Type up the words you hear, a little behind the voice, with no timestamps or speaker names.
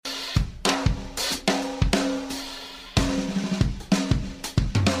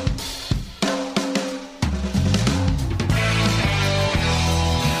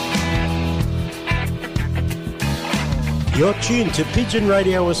You're tuned to Pigeon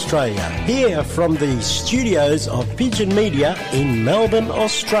Radio Australia, here from the studios of Pigeon Media in Melbourne,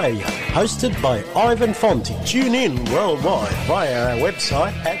 Australia. Hosted by Ivan Fonte. Tune in worldwide via our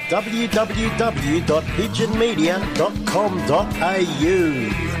website at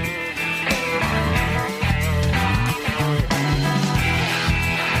www.pigeonmedia.com.au.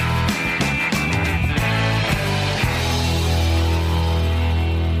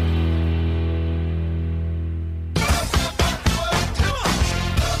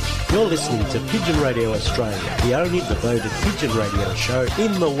 You're listening to Pigeon Radio Australia, the only devoted pigeon radio show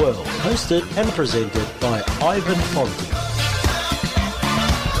in the world, hosted and presented by Ivan Fonte.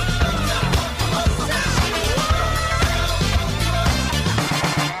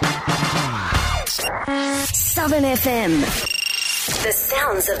 Southern FM, the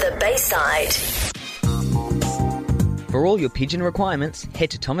sounds of the Bayside. For all your pigeon requirements,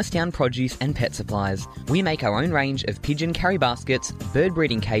 head to Thomastown Produce and Pet Supplies. We make our own range of pigeon carry baskets, bird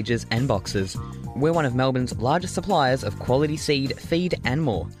breeding cages and boxes. We're one of Melbourne's largest suppliers of quality seed, feed and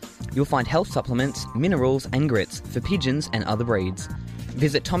more. You'll find health supplements, minerals and grits for pigeons and other breeds.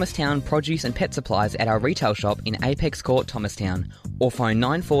 Visit Thomastown Produce and Pet Supplies at our retail shop in Apex Court, Thomastown, or phone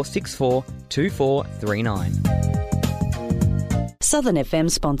 9464 2439. Southern FM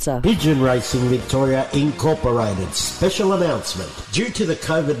sponsor. Pigeon Racing Victoria Incorporated. Special announcement. Due to the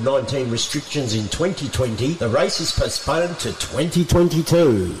COVID-19 restrictions in 2020, the race is postponed to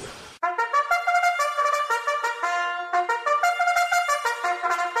 2022.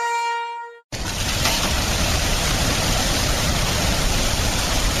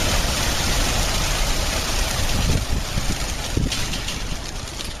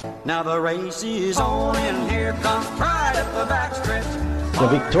 Now the race is on and here comes pride up the backstretch. The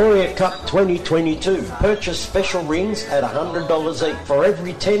Victoria Cup 2022. Purchase special rings at $100 each. For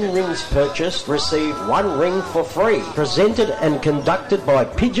every 10 rings purchased, receive 1 ring for free. Presented and conducted by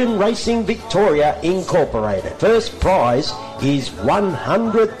Pigeon Racing Victoria Incorporated. First prize is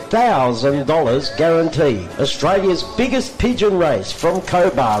 $100,000 guaranteed. Australia's biggest pigeon race from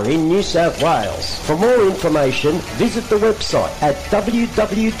Cobar in New South Wales. For more information, visit the website at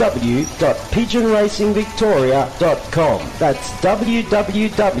www.pigeonracingvictoria.com. That's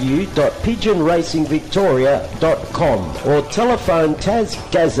www.pigeonracingvictoria.com, or telephone Taz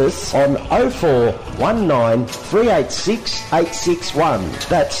Gazis on 0419 386 861.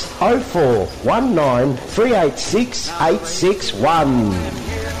 That's 0419 386 861. And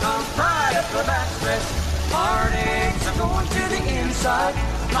here comes pride up the backstretch. Heartaches are going to the inside.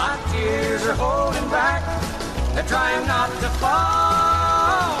 My tears are holding back. They're trying not to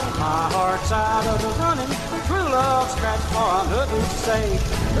fall. My heart's out of the running. True love scratch for nothing to say.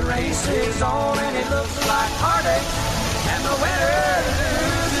 The race is on and it looks like heartache. And the winner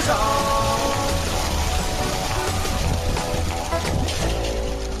loses all.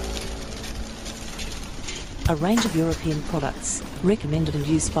 A range of European products, recommended and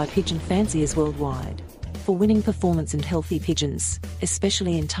used by pigeon fanciers worldwide. For winning performance and healthy pigeons,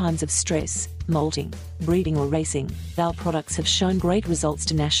 especially in times of stress, molting, breeding or racing, our products have shown great results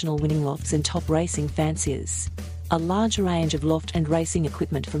to national winning lofts and top racing fanciers. A large range of loft and racing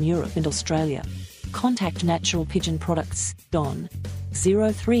equipment from Europe and Australia. Contact Natural Pigeon Products on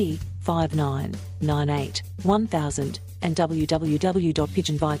 0359 98 1000 and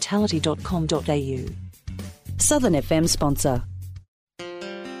www.pigeonvitality.com.au. Southern FM sponsor.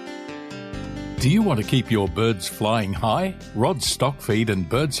 Do you want to keep your birds flying high? Rod's Stock Feed and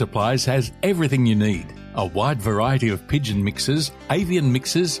Bird Supplies has everything you need. A wide variety of pigeon mixes, avian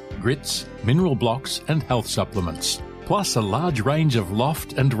mixes, grits, mineral blocks and health supplements. Plus a large range of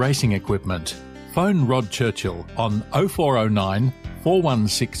loft and racing equipment. Phone Rod Churchill on 0409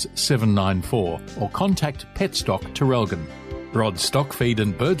 416 794 or contact Petstock Terrelgan. Rod's Stock Feed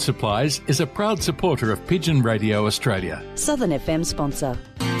and Bird Supplies is a proud supporter of Pigeon Radio Australia. Southern FM sponsor.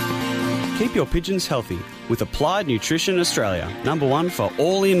 Keep your pigeons healthy with Applied Nutrition Australia, #1 for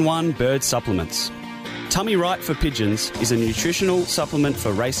all-in-one bird supplements. Tummy Right for Pigeons is a nutritional supplement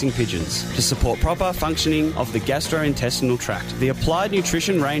for racing pigeons to support proper functioning of the gastrointestinal tract. The Applied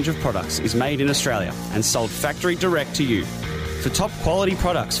Nutrition range of products is made in Australia and sold factory direct to you. For top quality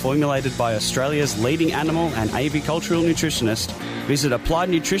products formulated by Australia's leading animal and avicultural nutritionist, visit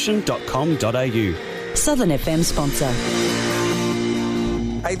appliednutrition.com.au. Southern FM sponsor.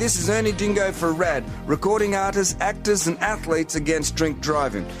 Hey, this is Ernie Dingo for RAD, recording artists, actors and athletes against drink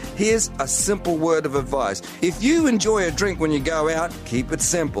driving. Here's a simple word of advice. If you enjoy a drink when you go out, keep it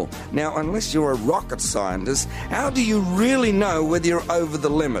simple. Now, unless you're a rocket scientist, how do you really know whether you're over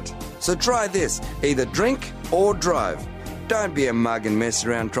the limit? So try this, either drink or drive. Don't be a mug and mess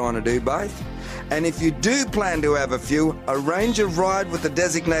around trying to do both. And if you do plan to have a few, arrange a ride with a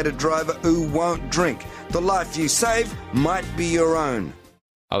designated driver who won't drink. The life you save might be your own.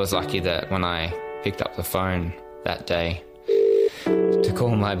 I was lucky that when I picked up the phone that day to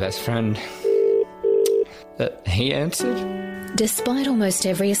call my best friend, that he answered. Despite almost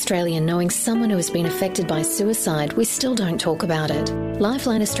every Australian knowing someone who has been affected by suicide, we still don't talk about it.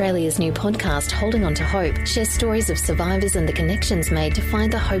 Lifeline Australia's new podcast, Holding On to Hope, shares stories of survivors and the connections made to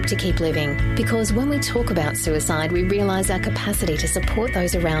find the hope to keep living. Because when we talk about suicide, we realise our capacity to support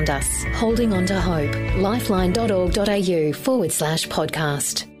those around us. Holding On to Hope.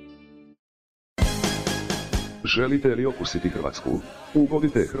 lifeline.org.au/podcast. Želite li okusiti Hrvatsku?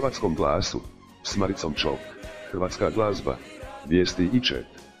 Ugodite hrvatskom glasu s Maricom Čok. Hrvatska glazba, vijesti i chat.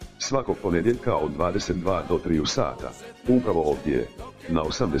 Svakog ponedjeljka od 22 do 3 sata. Upravo ovdje, na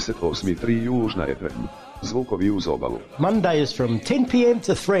 88.3 Južna FM. Zvukovi uz obalu. Mondays from 10 p.m.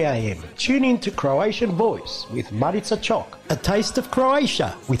 to 3 a.m. Tune in to Croatian Voice with Marica Čok. A taste of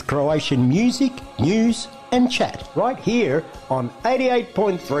Croatia with Croatian music, news and chat. Right here on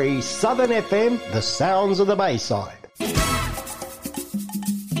 88.3 Southern FM, the sounds of the Bayside.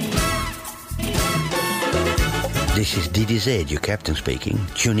 This is DDZ, your captain speaking.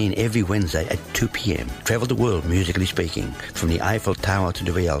 Tune in every Wednesday at 2 p.m. Travel the world musically speaking, from the Eiffel Tower to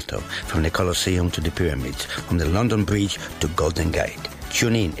the Rialto, from the Colosseum to the Pyramids, from the London Bridge to Golden Gate.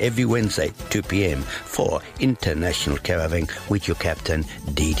 Tune in every Wednesday, 2 p.m. for International Caravan with your captain,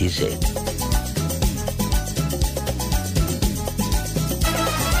 DDZ.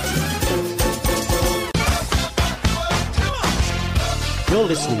 You're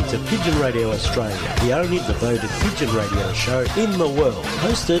listening to Pigeon Radio Australia, the only devoted pigeon radio show in the world,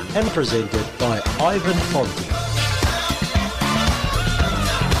 hosted and presented by Ivan Fonte.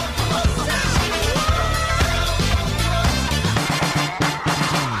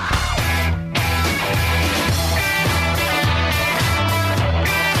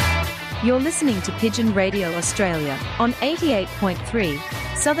 You're listening to Pigeon Radio Australia on 88.3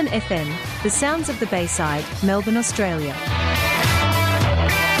 Southern FM, the sounds of the Bayside, Melbourne, Australia.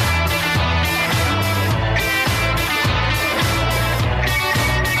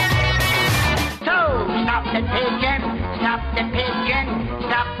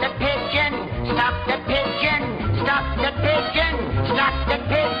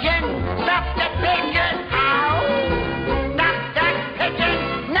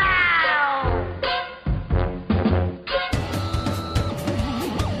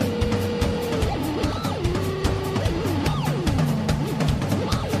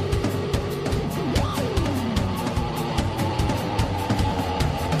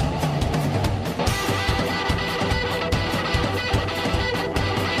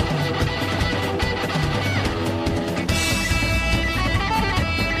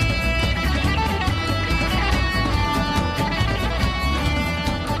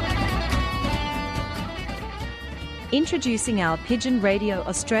 Introducing our Pigeon Radio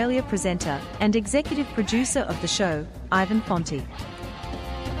Australia presenter and executive producer of the show, Ivan Fonte.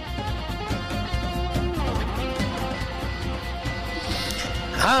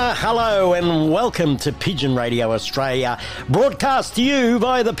 Hello and welcome to Pigeon Radio Australia, broadcast to you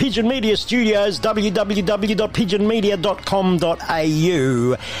via the Pigeon Media Studios,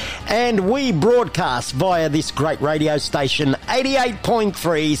 www.pigeonmedia.com.au, and we broadcast via this great radio station,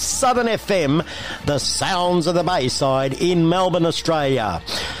 88.3 Southern FM, the sounds of the Bayside in Melbourne, Australia.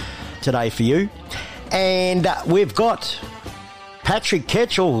 Today for you, and we've got Patrick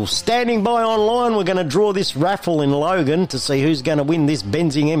Ketchell standing by online. We're going to draw this raffle in Logan to see who's going to win this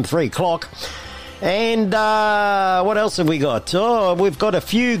Benzing M3 clock. And what else have we got? Oh, we've got a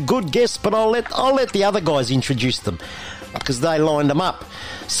few good guests, but I'll let the other guys introduce them because they lined them up.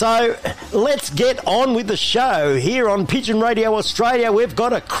 So let's get on with the show here on Pigeon Radio Australia. We've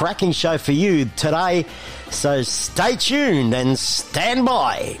got a cracking show for you today, so stay tuned and stand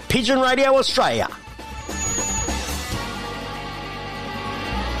by. Pigeon Radio Australia.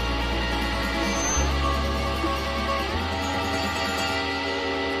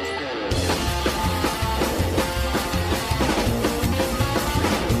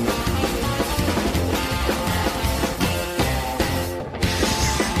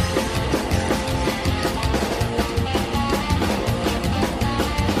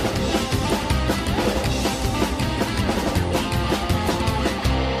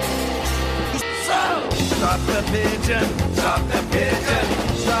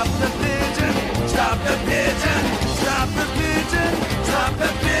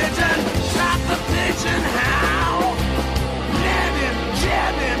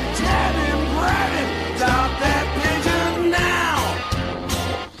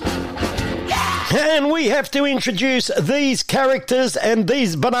 we have to introduce these characters and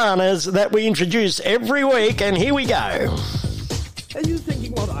these bananas that we introduce every week, and here we go. Are you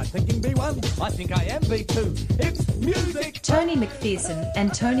thinking what I'm thinking, B1? I think I am B2. It's music! Tony McPherson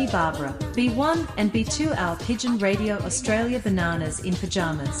and Tony Barbara, B1 and B2 our Pigeon Radio Australia bananas in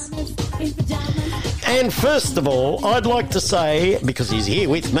pyjamas. And first of all, I'd like to say, because he's here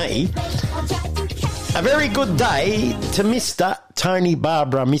with me, a very good day to Mr. Tony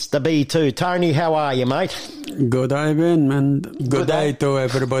Barbara, Mr. B2. Tony, how are you, mate? Good evening, and good day to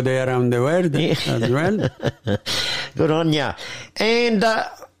everybody around the world as well. Good on ya. And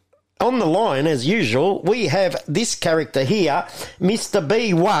on the line, as usual, we have this character here, Mr.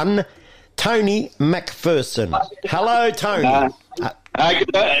 B1, Tony McPherson. Hello, Tony.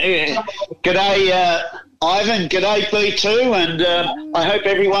 G'day, Ivan. G'day, B2, and I hope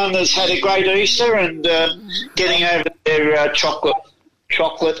everyone has had a great Easter and getting over their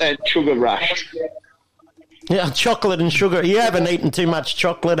chocolate and sugar rush. Yeah, chocolate and sugar. You haven't eaten too much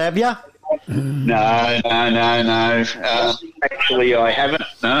chocolate, have you? No. Actually, I haven't.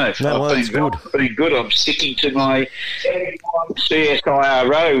 No, well, I've been good. I'm sticking to my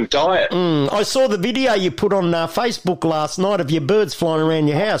CSIRO diet. I saw the video you put on Facebook last night of your birds flying around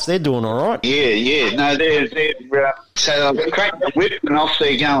your house. They're doing all right. Yeah. No, they're so I've cracked the whip and off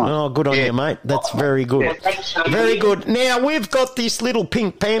they're going. Oh, good on you, mate. That's very good. Very good. Now, we've got this little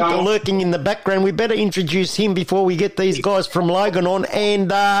pink panther lurking in the background. We better introduce him before we get these guys from Logan on.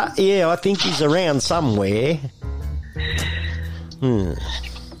 And, I think he's around somewhere.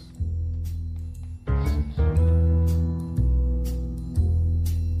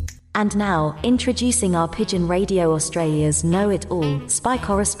 And now, introducing our Pigeon Radio Australia's know-it-all spy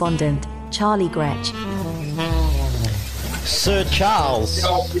correspondent, Charlie Gretsch. Sir Charles.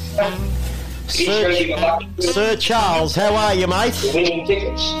 Sir Charles, how are you, mate?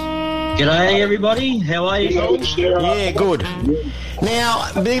 G'day, everybody. How are you folks? Yeah, good. Now,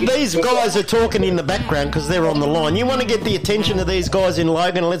 these guys are talking in the background because they're on the line. You want to get the attention of these guys in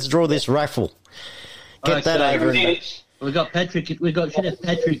Logan? Let's draw this raffle. Get that over. We've got Patrick. We've got Chef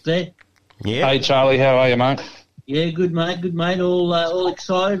Patrick there. Yeah. Hey, Charlie. How are you, mate? Yeah, good, mate. Good, mate. All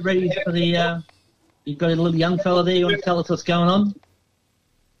excited, ready for the... You've got a little young fella there. You want to tell us what's going on?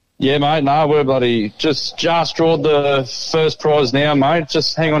 Yeah, mate. No, we're bloody just drawed the first prize now, mate.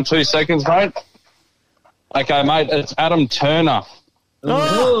 Just hang on 2 seconds, mate. Okay, mate. It's Adam Turner.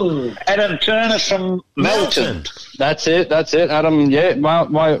 Oh, Adam Turner from Melton. That's it, Adam. Yeah,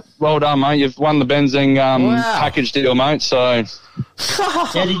 well done, mate. You've won the Benzing package deal, mate. So,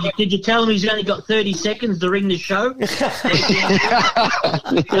 yeah, did you tell him he's only got 30 seconds to ring the show?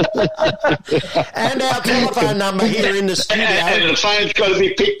 And our telephone number here in the studio. And the phone's got to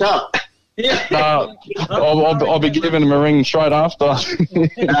be picked up. No, I'll be giving him a ring straight after.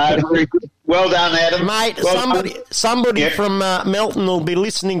 Well done, Adam. Mate, somebody from Melton will be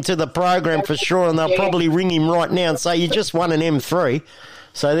listening to the program for sure, and they'll probably ring him right now and say, you just won an M3.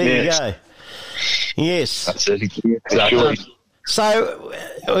 So there you go. Yes. That's it. Exactly. So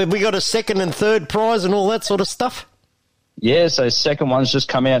have we got a second and third prize and all that sort of stuff? Yeah, so second one's just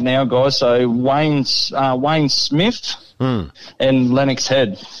come out now, guys. So Wayne Smith and Lennox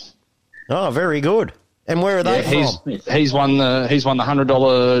Head. Oh, very good. And where are they from? He's won the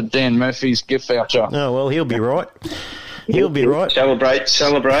 $100 Dan Murphy's gift voucher. Oh, well, he'll be right. He'll be right. Celebrate.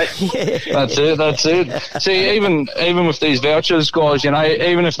 Yeah. That's it. See, even with these vouchers, guys, you know,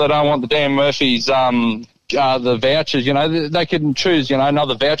 even if they don't want the Dan Murphy's the vouchers, you know, they can choose, you know,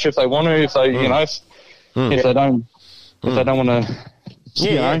 another voucher if they want to, if they, you know, if they don't want to,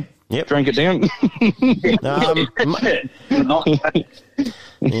 you know, drink it down.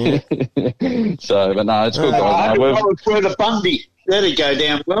 So, but no, it's good, guys. For the Bundy, that'd go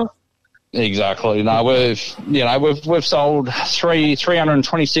down well. Exactly. No, we've sold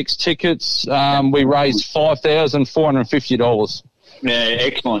 326 tickets. We raised $5,450. Yeah,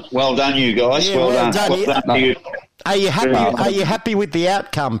 excellent. Well done, you guys. Yeah, well done. You. Are you happy? Are you happy with the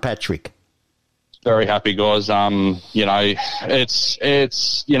outcome, Patrick? Very happy, guys. You know,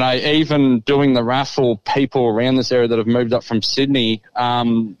 it's you know, even doing the raffle, people around this area that have moved up from Sydney,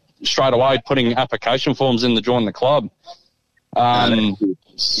 straight away putting application forms in to join the club.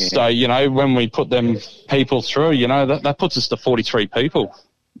 So, you know, when we put them people through, you know, that puts us to 43 people.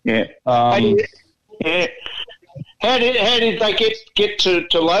 Yeah. Yeah. How did they get to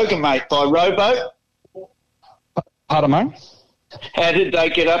Logan, mate? By rowboat? Pardon, mate? How did they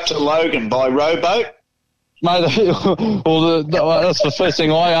get up to Logan? By rowboat? Mate, well, that's the first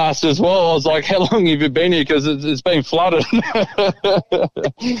thing I asked as well. I was like, how long have you been here? Because it's been flooded. But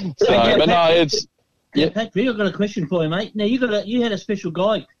no, it's... Yeah, Patrick, I've got a question for you, mate. Now, you had a special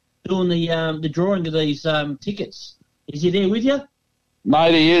guy doing the drawing of these tickets. Is he there with you?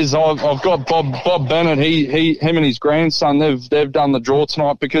 Mate, he is. I've got Bob Bennett. Him and his grandson. They've done the draw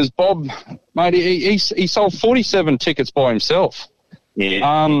tonight because Bob, mate, he sold 47 tickets by himself.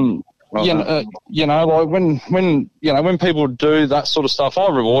 Yeah. Like when people do that sort of stuff, I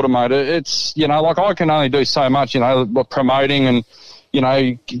reward them, mate. It's like I can only do so much, promoting and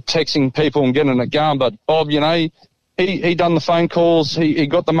texting people and getting it going. But Bob, he done the phone calls. He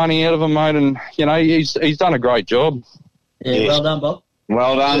got the money out of them, mate, and he's done a great job. Yeah, well done, Bob.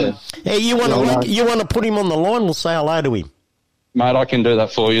 Well done. Hey, you want to put him on the line? We'll say hello to him. Mate, I can do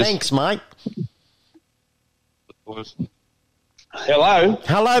that for you. Thanks, mate. Hello.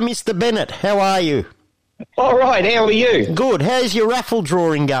 Hello, Mr. Bennett. How are you? All right, how are you? Good. How's your raffle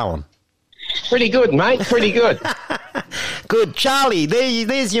drawing going? Pretty good, mate. Pretty good. Good. Charlie,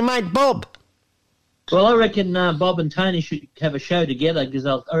 there's your mate Bob. Well, I reckon Bob and Tony should have a show together because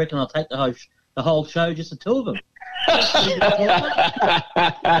I reckon I'll take the whole show, just the two of them. There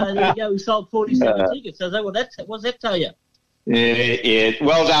you go. We sold 47 tickets. So what's that tell you? Yeah.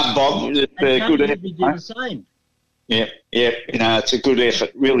 Well done, Bob. It's a good effort. Do the same. Yeah. It's a good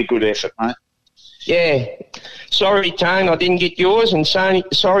effort. Really good effort, mate. Yeah. Sorry, Tone, I didn't get yours, and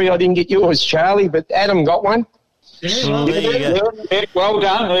sorry I didn't get yours, Charlie, but Adam got one. Yeah, well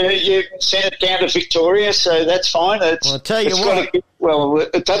done. You sent it down to Victoria, so that's fine. I'll tell you what.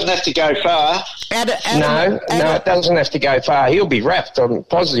 It doesn't have to go far. No, it doesn't have to go far. He'll be wrapped. I'm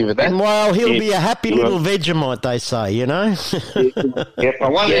positive of that. Well, he'll be a happy little Vegemite, they say, Yep.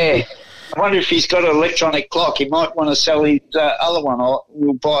 I wonder if he's got an electronic clock. He might want to sell his other one, or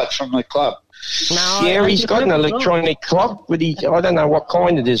we'll buy it from the club. No, yeah, he's got an electronic clock, but I don't know what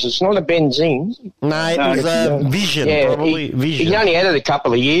kind it is. It's not a Benzene. No, it was Vision, probably Vision. He's only had it a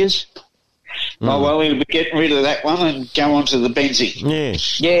couple of years. Oh, well, he'll be getting rid of that one and go on to the Benzene.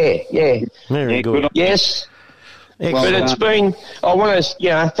 Yeah. Very good. Yes. Well, but it's been, I want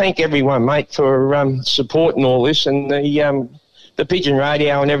to, thank everyone, mate, for supporting all this and the Pigeon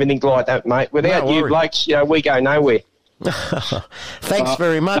Radio and everything like that, mate. Without you blokes, we go nowhere. Thanks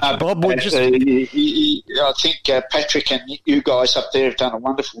very much, Bob. I think Patrick and you guys up there have done a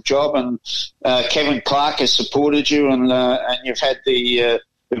wonderful job, and Kevin Clark has supported you, and you've had the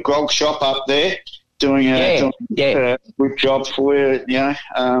grog shop up there doing a good job for you.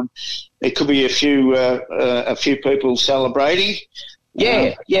 There could be a few people celebrating.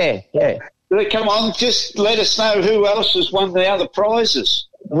 Yeah. Come on, just let us know who else has won the other prizes.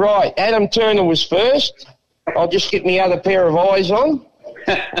 Right, Adam Turner was first. I'll just get my other pair of eyes on.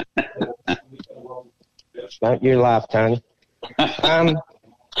 Don't you laugh, Tony.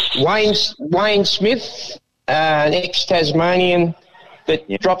 Wayne Smith, an ex-Tasmanian that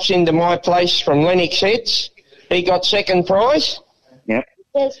drops into my place from Lennox Heads. He got second prize. Yep.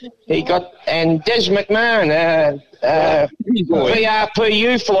 He got, and Des McMahon,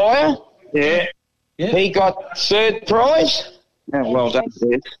 VRPU flyer. Yeah. He got third prize. Yeah, well done,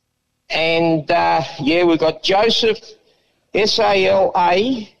 Des. And, we've got Joseph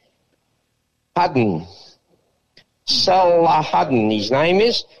Sala Hudden. Salah Hudden, his name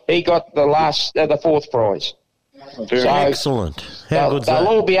is. He got the fourth prize. Very excellent. How good's that? They'll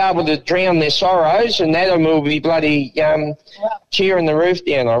all be able to drown their sorrows, and Adam will be bloody cheering the roof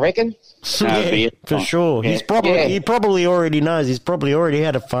down, I reckon. Yeah, for sure. Yeah. He probably already knows. He's probably already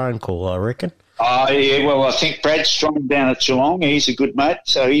had a phone call, I reckon. Yeah, well, I think Brad Strong down at Geelong, he's a good mate,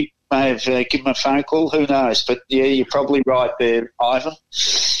 so he may have given him a phone call. Who knows? But, yeah, you're probably right there, Ivan.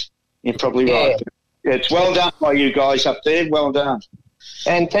 You're probably right. It's well done by you guys up there. Well done.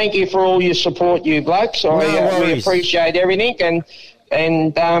 And thank you for all your support, you blokes. We appreciate everything.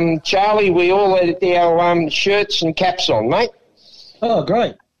 And Charlie, we all had our shirts and caps on, mate. Oh,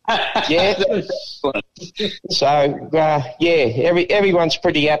 great. Yeah. So, everyone's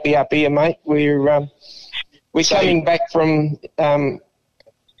pretty happy up here, mate. We're coming back from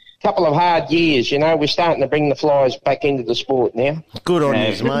couple of hard years, we're starting to bring the Flyers back into the sport now. Good on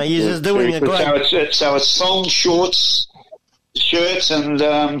you, mate. You're just doing a great... So it's long shorts, shirts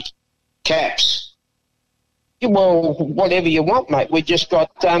and caps. Well, whatever you want, mate. We just got...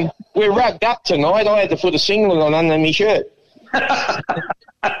 we're rugged up tonight. I had to put a singlet on under my shirt.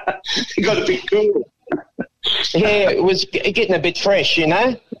 You got to be cool. Yeah, it was getting a bit fresh,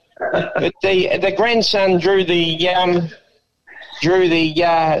 But the grandson drew the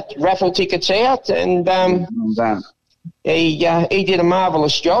raffle tickets out, and he did a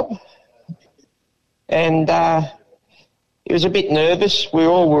marvellous job. And he was a bit nervous. We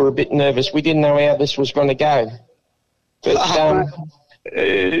all were a bit nervous. We didn't know how this was going to go. But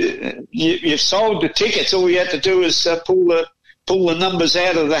you've sold the tickets. All you had to do is pull pull the numbers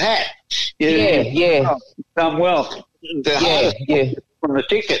out of the hat. Yeah. Done well. The hardest from the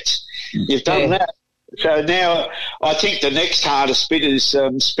tickets. You've done that. So now I think the next hardest bit is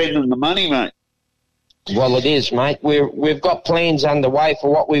spending the money, mate. Well, it is, mate. We've got plans underway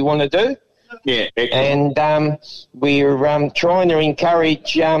for what we want to do. Yeah, excellent. And we're trying to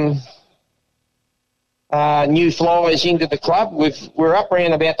encourage new flyers into the club. We're up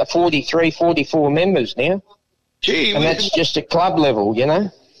around about the 43, 44 members now. Gee, and that's just at club level, you know.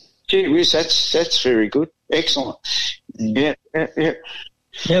 Gee whiz, that's very good. Excellent. Yeah.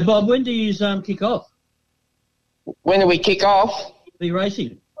 Now, Bob, when do you kick off? When do we kick off? The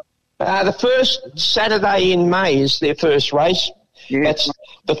racing. The first Saturday in May is their first race. Yeah. That's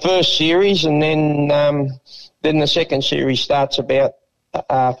the first series, and then the second series starts about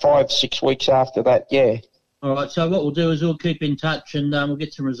 5-6 weeks after that. Yeah. All right. So what we'll do is we'll keep in touch, and we'll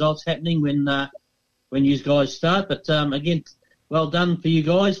get some results happening when you guys start. But again, well done for you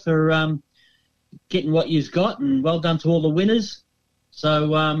guys for getting what you've got, and well done to all the winners.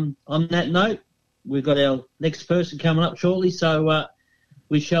 So on that note, we've got our next person coming up shortly. So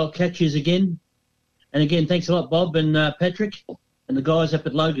we shall catch yous again. And again, thanks a lot, Bob and Patrick and the guys up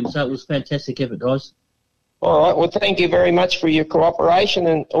at Logan. So it was a fantastic effort, guys. All right. Well, thank you very much for your cooperation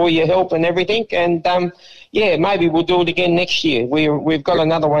and all your help and everything. And, maybe we'll do it again next year. We've got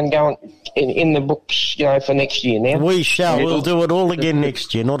another one going in the books, you know, for next year now. We shall. We'll do it all again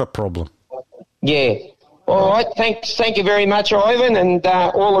next year. Not a problem. Yeah. All right. Thank you very much, Ivan, and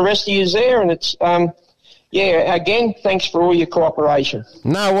all the rest of you there. And it's, again, thanks for all your cooperation.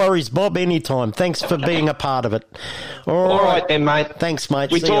 No worries, Bob, anytime. Thanks for being a part of it. All right then, mate. Thanks,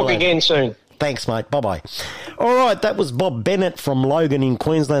 mate. We See talk you later. again soon. Thanks, mate. Bye-bye. All right, that was Bob Bennett from Logan in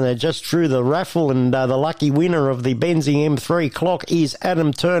Queensland. They just drew the raffle, and the lucky winner of the Benzie M3 clock is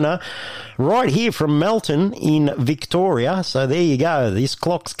Adam Turner, right here from Melton in Victoria. So there you go. This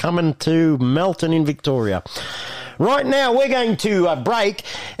clock's coming to Melton in Victoria. Right now, we're going to break,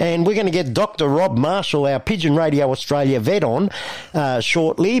 and we're going to get Dr. Rob Marshall, our Pigeon Radio Australia vet, on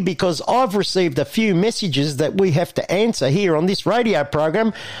shortly, because I've received a few messages that we have to answer here on this radio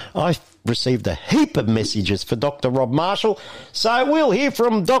program. I've received a heap of messages for Dr. Rob Marshall, so we'll hear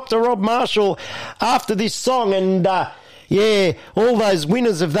from Dr. Rob Marshall after this song, and all those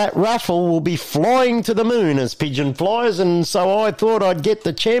winners of that raffle will be flying to the moon as pigeon flyers, and so I thought I'd get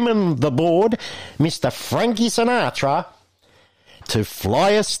the chairman of the board, Mr. Frankie Sinatra, to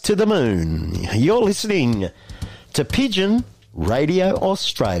fly us to the moon. You're listening to Pigeon Radio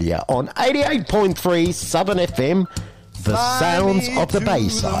Australia on 88.3 Southern FM, the sounds of the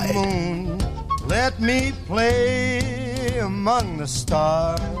Bayside. Let me play among the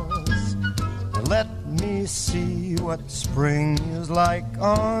stars, and let me see what spring is like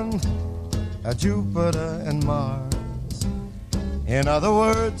on Jupiter and Mars. In other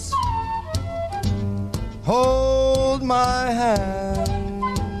words, hold my hand.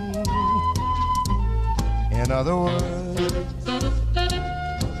 In other words,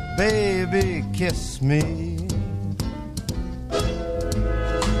 baby, kiss me.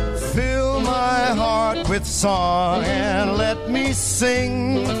 Fill my heart with song and let me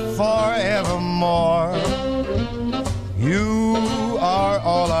sing forevermore. You are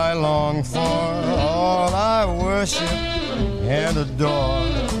all I long for, all I worship and adore.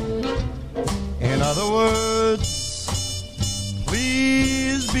 In other words,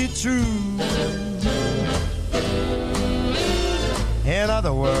 please be true. In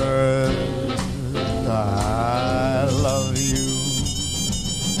other words, I love you.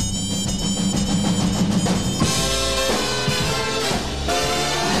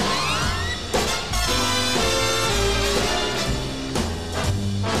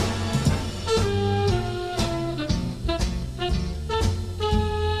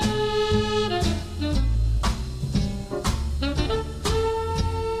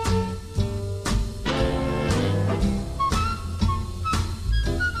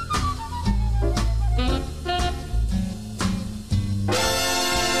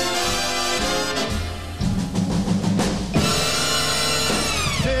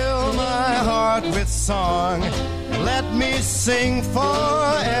 With song, let me sing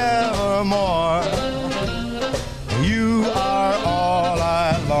forevermore. You are all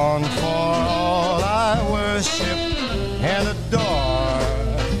I long for, all I worship and adore.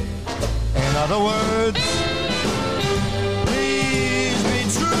 In other words, please be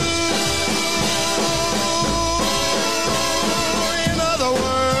true. In other words,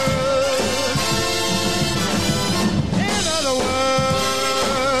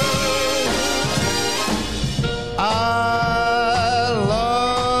 I love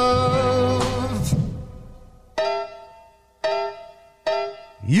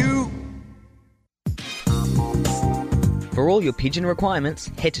all your pigeon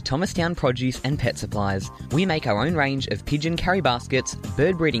requirements, head to Thomastown Produce and Pet Supplies. We make our own range of pigeon carry baskets,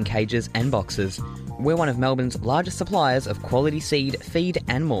 bird breeding cages and boxes. We're one of Melbourne's largest suppliers of quality seed, feed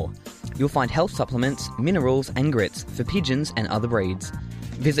and more. You'll find health supplements, minerals and grits for pigeons and other breeds.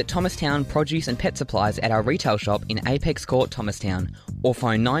 Visit Thomastown Produce and Pet Supplies at our retail shop in Apex Court, Thomastown, or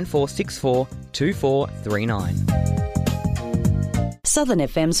phone 9464 2439. Southern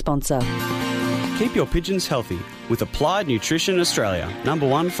FM sponsor. Keep your pigeons healthy with Applied Nutrition Australia,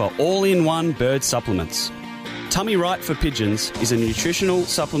 #1 for all-in-one bird supplements. Tummy Right for Pigeons is a nutritional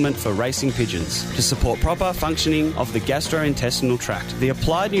supplement for racing pigeons to support proper functioning of the gastrointestinal tract. The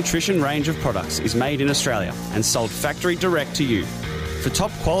Applied Nutrition range of products is made in Australia and sold factory direct to you. For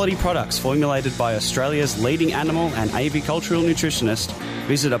top quality products formulated by Australia's leading animal and avicultural nutritionist,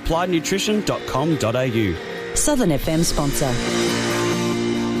 visit appliednutrition.com.au. Southern FM sponsor.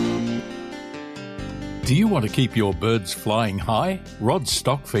 Do you want to keep your birds flying high? Rod's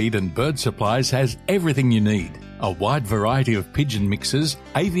Stock Feed and Bird Supplies has everything you need. A wide variety of pigeon mixes,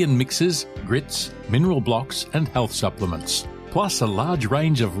 avian mixes, grits, mineral blocks and health supplements. Plus a large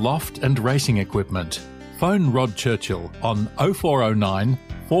range of loft and racing equipment. Phone Rod Churchill on 0409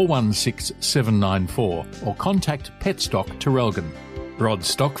 416 794 or contact Petstock Terrelgan. Rod's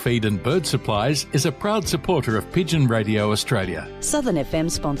Stock Feed and Bird Supplies is a proud supporter of Pigeon Radio Australia. Southern FM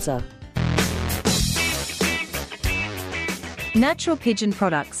sponsor. Natural Pigeon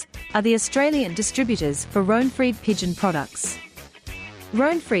Products are the Australian distributors for Röhnfried Pigeon Products.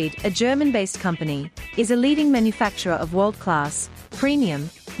 Röhnfried, a German-based company, is a leading manufacturer of world-class, premium,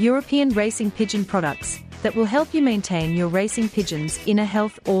 European racing pigeon products that will help you maintain your racing pigeons' inner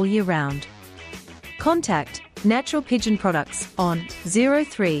health all year round. Contact Natural Pigeon Products on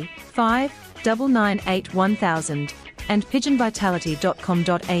 035 998 1000 and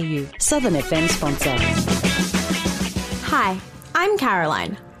pigeonvitality.com.au. Southern FM sponsor. Hi, I'm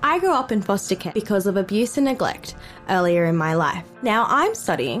Caroline. I grew up in foster care because of abuse and neglect earlier in my life. Now I'm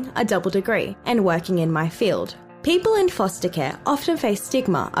studying a double degree and working in my field. People in foster care often face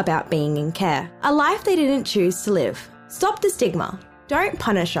stigma about being in care, a life they didn't choose to live. Stop the stigma. Don't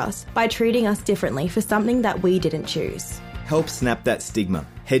punish us by treating us differently for something that we didn't choose. Help snap that stigma.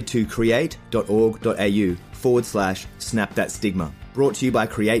 Head to create.org.au/snap that stigma. Brought to you by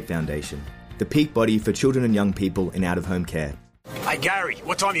Create Foundation, the peak body for children and young people in out-of-home care. Hey, Gary,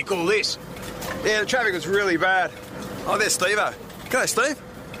 what time you call this? Yeah, the traffic was really bad. Oh, there's Steve-o. G'day, Steve.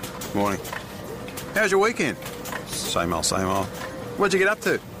 Morning. How's your weekend? Same old, same old. What'd you get up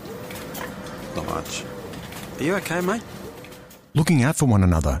to? Not much. Are you okay, mate? Looking out for one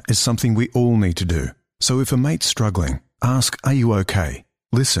another is something we all need to do. So if a mate's struggling, ask, are you okay?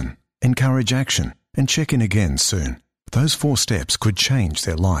 Listen, encourage action, and check in again soon. Those 4 steps could change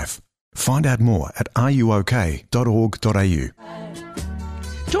their life. Find out more at areyouok.org.au.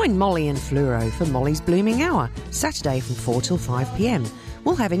 Join Molly and Fluoro for Molly's Blooming Hour, Saturday from 4 till 5 p.m.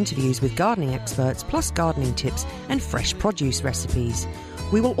 We'll have interviews with gardening experts, plus gardening tips and fresh produce recipes.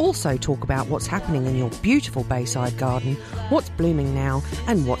 We will also talk about what's happening in your beautiful Bayside garden, what's blooming now,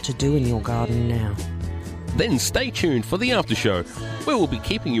 and what to do in your garden now. Then stay tuned for the after show, where we'll be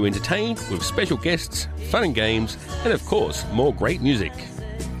keeping you entertained with special guests, fun and games, and of course, more great music.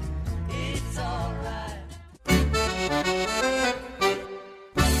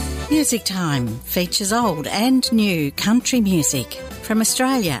 Music Time features old and new country music from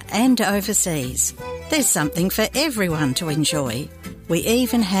Australia and overseas. There's something for everyone to enjoy. We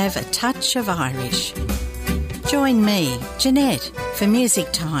even have a touch of Irish. Join me, Jeanette, for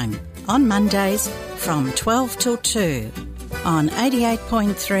Music Time on Mondays from 12 till 2 on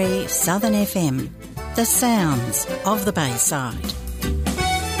 88.3 Southern FM, the sounds of the Bayside.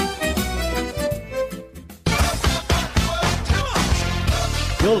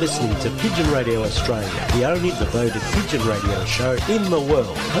 You're listening to Pigeon Radio Australia, the only devoted pigeon radio show in the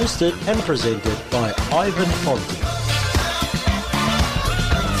world, hosted and presented by Ivan Fonte.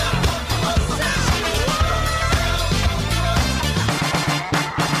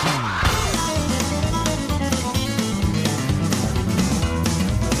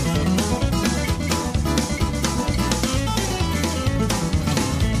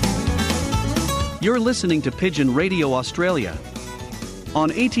 You're listening to Pigeon Radio Australia on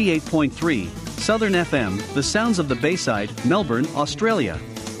 88.3 Southern FM, the sounds of the Bayside, Melbourne, Australia.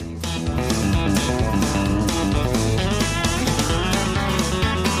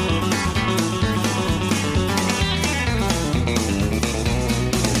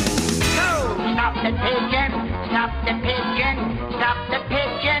 Stop the pigeon, stop the pigeon, stop the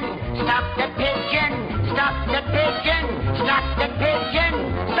pigeon, stop the pigeon, stop the pigeon, stop the pigeon,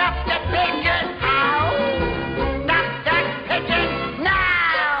 stop the pigeon, ow! Stop that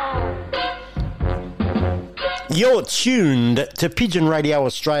You're tuned to Pigeon Radio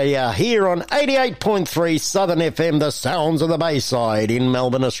Australia here on 88.3 Southern FM, the sounds of the Bayside in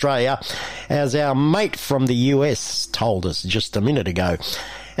Melbourne, Australia, as our mate from the US told us just a minute ago.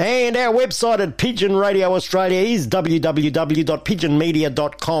 And our website at Pigeon Radio Australia is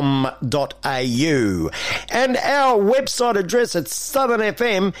www.pigeonmedia.com.au. And our website address at Southern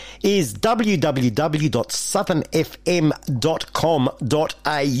FM is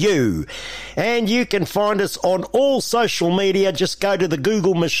www.southernfm.com.au. And you can find us on all social media. Just go to the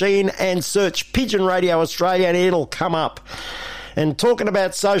Google machine and search Pigeon Radio Australia and it'll come up. And talking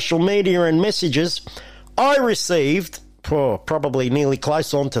about social media and messages, I received probably nearly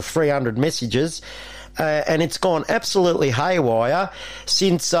close on to 300 messages, and it's gone absolutely haywire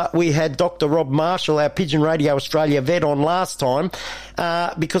since we had Dr. Rob Marshall, our Pigeon Radio Australia vet, on last time,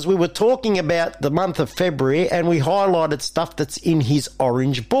 because we were talking about the month of February and we highlighted stuff that's in his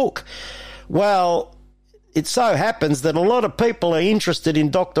orange book. Well, it so happens that a lot of people are interested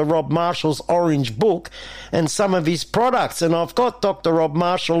in Dr. Rob Marshall's orange book and some of his products, and I've got Dr. Rob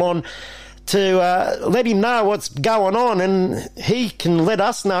Marshall on to let him know what's going on, and he can let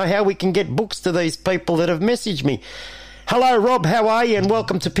us know how we can get books to these people that have messaged me. Hello, Rob. How are you? And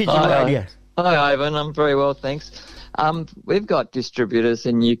welcome to Pigeon Radio. Hi, Ivan. I'm very well, thanks. We've got distributors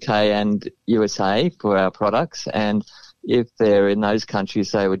in UK and USA for our products, and if they're in those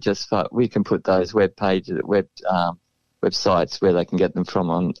countries, they would we can put those websites where they can get them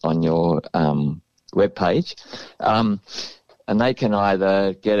from on your webpage. And they can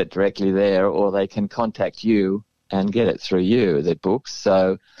either get it directly there or they can contact you and get it through you, their books.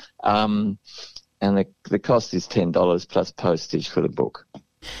 So, and the cost is $10 plus postage for the book.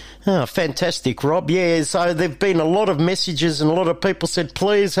 Oh, fantastic, Rob. Yeah, so there've been a lot of messages and a lot of people said,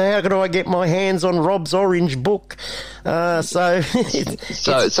 please, how can I get my hands on Rob's orange book? So in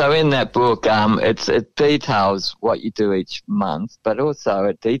that book, it details what you do each month, but also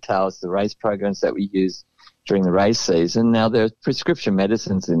it details the race programs that we use during the race season. Now, there's prescription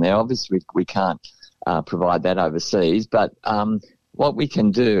medicines in there. Obviously, we can't provide that overseas, but what we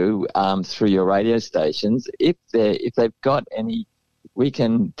can do through your radio stations, if they've got any, we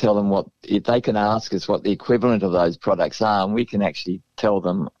can tell them if they can ask us what the equivalent of those products are, and we can actually tell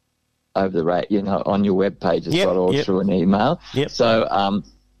them over the on your webpage as well, or through an email. Yep. So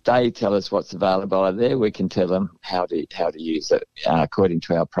they tell us what's available over there. We can tell them how to use it according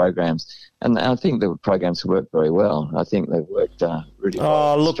to our programs. And I think the programs work very well. I think they've worked really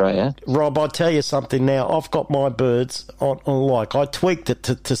well in Australia. Rob, I'll tell you something now. I've got my birds I tweaked it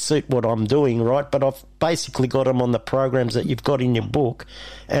to suit what I'm doing, right? But I've basically got them on the programs that you've got in your book,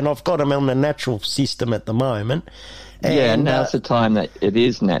 and I've got them on the natural system at the moment. And now's the time that it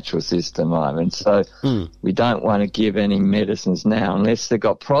is natural system, Ivan. So we don't want to give any medicines now unless they've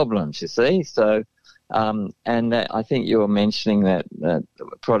got problems, you see. So, and I think you were mentioning that the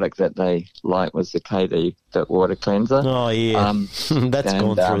product that they like was the KD, the water cleanser. Oh, yeah. That's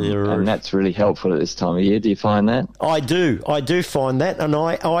gone through the roof. And that's really helpful at this time of year. Do you find that? I do find that. And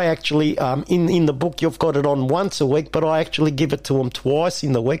I actually, in the book, you've got it on once a week, but I actually give it to them twice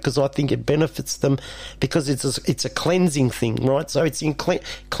in the week because I think it benefits them because it's a cleansing thing, right? So it's in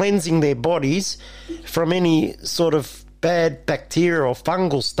cleansing their bodies from any sort of bad bacteria or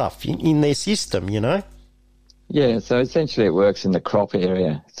fungal stuff in their system, you know? Yeah, so essentially it works in the crop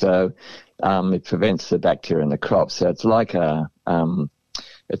area. So it prevents the bacteria in the crop. So it's like it's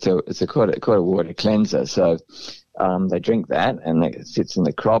quite a water cleanser. So they drink that and it sits in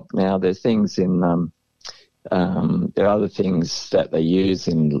the crop. Now there's things in there are other things that they use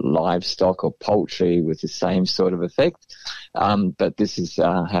in livestock or poultry with the same sort of effect. But this is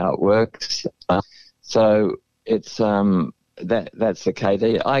how it works. So it's that's the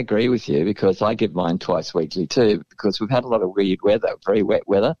KD. I agree with you because I give mine twice weekly too because we've had a lot of weird weather, very wet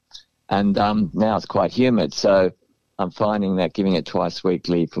weather, and now it's quite humid. So I'm finding that giving it twice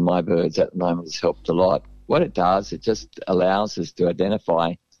weekly for my birds at the moment has helped a lot. What it does, it just allows us to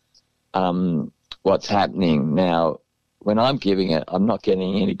identify what's happening. Now, when I'm giving it, I'm not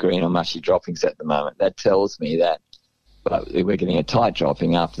getting any green or mushy droppings at the moment. That tells me that we're getting a tight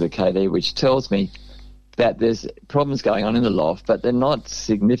dropping after the KD, which tells me that there's problems going on in the loft, but they're not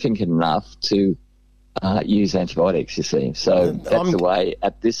significant enough to use antibiotics, you see. So that's the way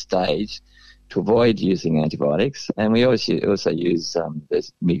at this stage to avoid using antibiotics. And we also use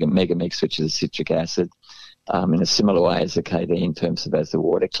there's Mega Mix, which is citric acid, in a similar way as the KD in terms of as the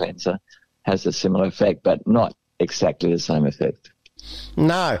water cleanser, has a similar effect, but not exactly the same effect.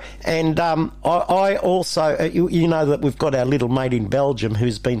 No, and I also, you know that we've got our little mate in Belgium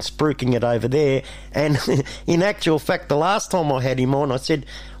who's been spruiking it over there, and in actual fact, the last time I had him on, I said,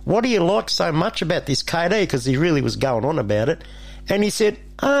 what do you like so much about this KD? Because he really was going on about it. And he said,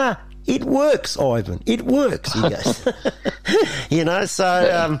 it works, Ivan. It works, he goes. You know,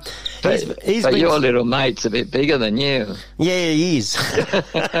 so he's but been... your little mate's a bit bigger than you. Yeah, he is.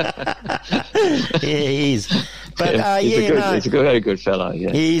 Yeah, he is. But he's a very good fellow.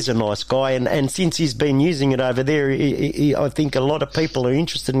 Yeah, he is a nice guy, and since he's been using it over there, I think a lot of people are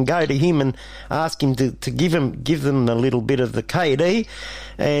interested and go to him and ask him to give them a little bit of the KD,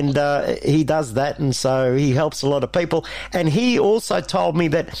 and he does that, and so he helps a lot of people. And he also told me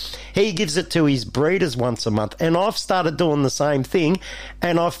that he gives it to his breeders once a month, and I've started doing the same thing,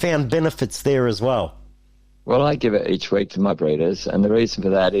 and I've found benefits there as well. Well, I give it each week to my breeders, and the reason for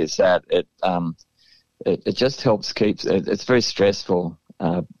that is that it just helps keep. It's very stressful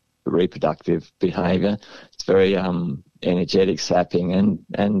reproductive behaviour. It's very energetic, sapping,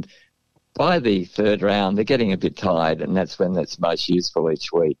 and by the third round they're getting a bit tired, and that's when that's most useful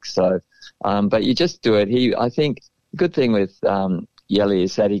each week. So, but you just do it. I think the good thing with Yelly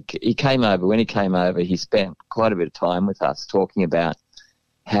is that he came over. When he came over, he spent quite a bit of time with us talking about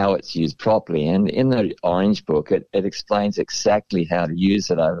how it's used properly. And in the Orange Book, it explains exactly how to use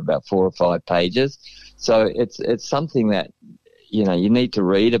it over about 4 or 5 pages. So it's something that, you know, you need to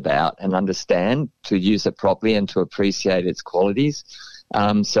read about and understand to use it properly and to appreciate its qualities.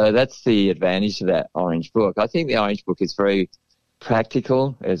 So that's the advantage of that Orange Book. I think the Orange Book is very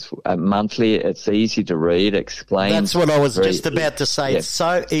practical. It's monthly. It's easy to read. Explains. That's what I was just about to say. Yeah. It's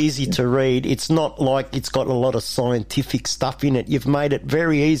so easy to read. It's not like it's got a lot of scientific stuff in it. You've made it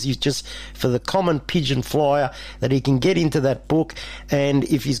very easy just for the common pigeon flyer that he can get into that book, and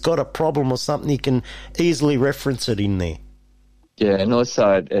if he's got a problem or something, he can easily reference it in there. Yeah, and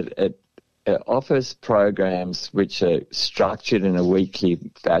also it offers programs which are structured in a weekly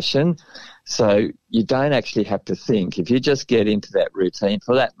fashion. So you don't actually have to think. If you just get into that routine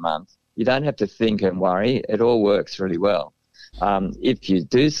for that month, you don't have to think and worry. It all works really well. If you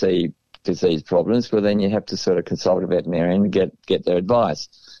do see disease problems, well, then you have to sort of consult a veterinarian and get their advice.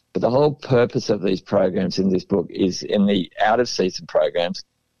 But the whole purpose of these programs in this book is, in the out-of-season programs,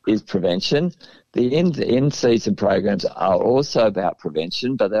 is prevention. The in-season programs are also about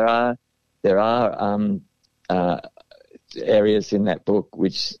prevention, but there are areas in that book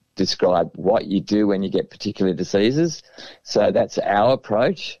which describe what you do when you get particular diseases. So that's our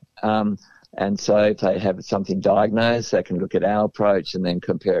approach. And so if they have something diagnosed, they can look at our approach and then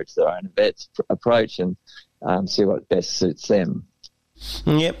compare it to their own vet's approach and see what best suits them.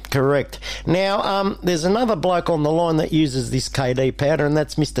 Yep, correct. Now, there's another bloke on the line that uses this KD powder, and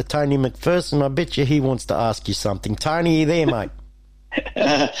that's Mr. Tony McPherson. I bet you he wants to ask you something. Tony, are you there, mate?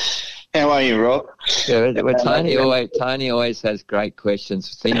 How are you, Rob? Yeah, well, Tony always has great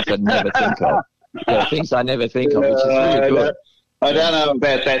questions, things I never think of. Yeah, things I never think of, which is really good. I don't know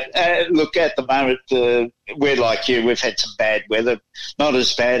about that. Look, at the moment, we're like you. We've had some bad weather. Not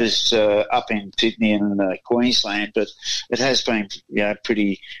as bad as up in Sydney and Queensland, but it has been, you know,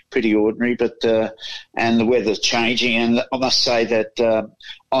 pretty ordinary. But and the weather's changing. And I must say that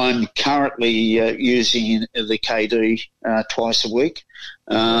I'm currently using the KD twice a week.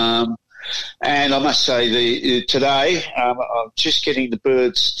 And I must say, today I'm just getting the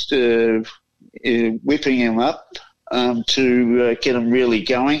birds, whipping them up. To get them really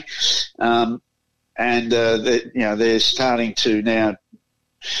going, and they're starting to now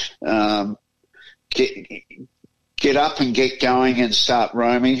get up and get going and start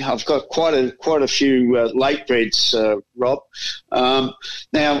roaming. I've got quite a few late breds, Rob.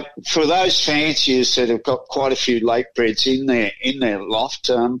 Now, for those fanciers that have got quite a few late breds in their loft,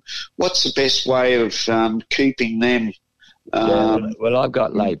 what's the best way of keeping them? Well, I've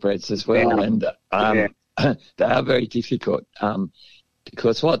got late breds as well, and they are very difficult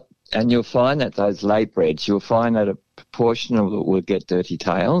because and you'll find that those late breds, you'll find that a proportion of them will get dirty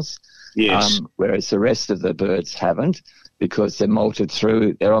tails, whereas the rest of the birds haven't, because they're molted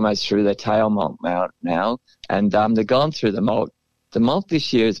through, they're almost through their tail molt now, and they've gone through the molt. The molt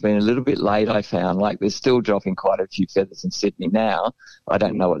this year has been a little bit late, I found. Like, they're still dropping quite a few feathers in Sydney now. I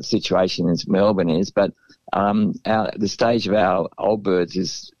don't know what the situation in Melbourne is, but the stage of our old birds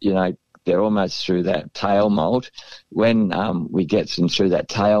is, you know, they're almost through that tail molt. When we get them through that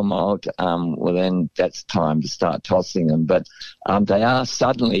tail molt, well, then that's time to start tossing them. But they are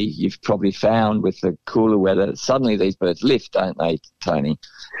suddenly, you've probably found with the cooler weather, suddenly these birds lift, don't they, Tony?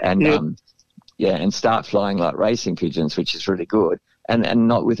 And and start flying like racing pigeons, which is really good. And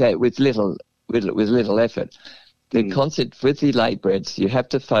not with little effort. The concept with the late breds, you have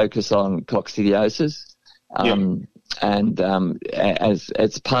to focus on coccidiosis. And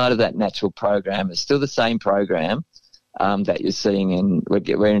as part of that natural program, it's still the same program, that you're seeing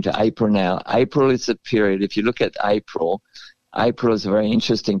we're into April now. April is a period, if you look at April is a very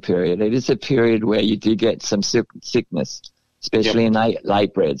interesting period. It is a period where you do get some sickness, especially in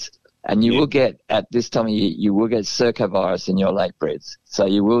late breds. And you will get, at this time of year, you will get circovirus in your late breds. So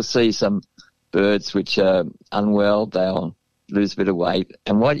you will see some birds which are unwell, they'll lose a bit of weight.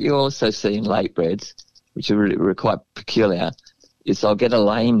 And what you also see in late breds, which are really quite peculiar, is they'll get a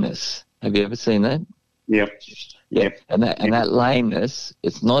lameness. Have you ever seen that? Yep. And that lameness,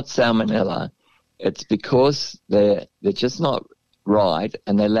 it's not salmonella. It's because they're just not right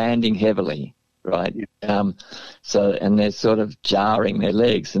and they're landing heavily, right? And they're sort of jarring their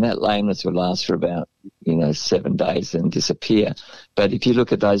legs, and that lameness will last for about 7 days and disappear. But if you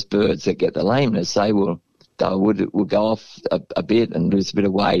look at those birds that get the lameness, they will go off a bit and lose a bit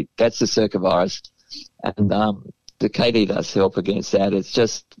of weight. That's the circovirus, and the KD does help against that. It's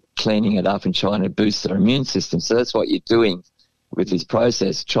just cleaning it up and trying to boost their immune system. So that's what you're doing with this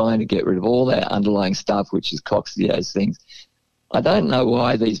process, trying to get rid of all that underlying stuff, which is coccidiosis things. I don't know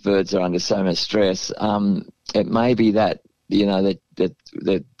why these birds are under so much stress. It may be that,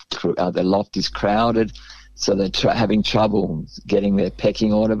 the loft is crowded, so they're having trouble getting their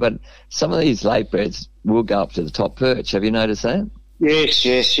pecking order. But some of these late breds will go up to the top perch. Have you noticed that? Yes.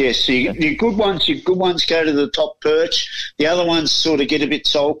 Your good ones go to the top perch. The other ones sort of get a bit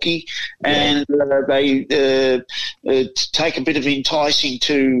sulky, and they take a bit of enticing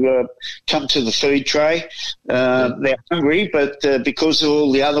to come to the food tray. They're hungry, but because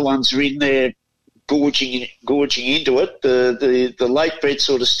all the other ones are in there gorging into it, the late breds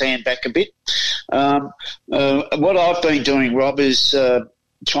sort of stand back a bit. What I've been doing, Rob, is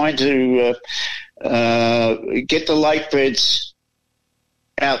trying to get the late breds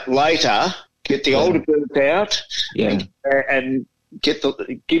out later, get the older birds out, and give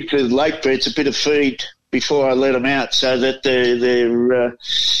the late breds a bit of feed before I let them out, so that they're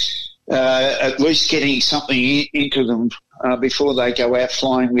at least getting something into them before they go out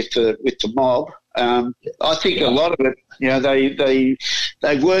flying with the mob. I think a lot of it,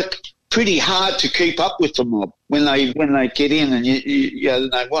 they work pretty hard to keep up with the mob when they get in, and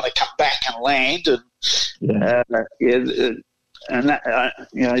they want to come back and land, and that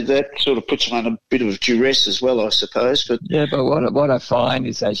that sort of puts them on a bit of duress as well, I suppose. But what I find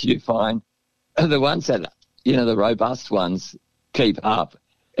is, as you find, the ones that the robust ones keep up.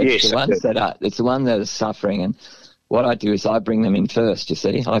 It's the one that are suffering, and what I do is I bring them in first. You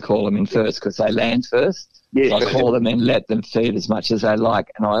see, I call them in first because they land first. Yes, so I call them in, let them feed as much as they like,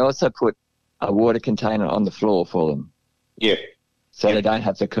 and I also put a water container on the floor for them. Yeah. So they don't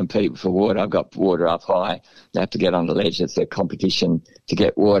have to compete for water. I've got water up high. They have to get on the ledge. It's a competition to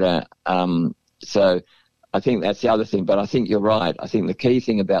get water. So I think that's the other thing. But I think you're right. I think the key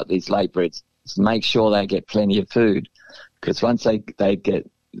thing about these late breds is make sure they get plenty of food, because once they get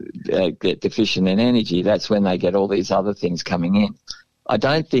deficient in energy, that's when they get all these other things coming in. I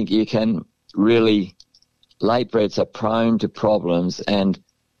don't think you can really – late breds are prone to problems, and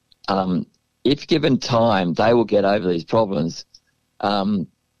if given time, they will get over these problems. And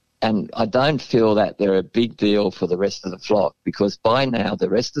I don't feel that they're a big deal for the rest of the flock, because by now the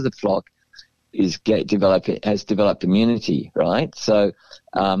rest of the flock has developed immunity, right? So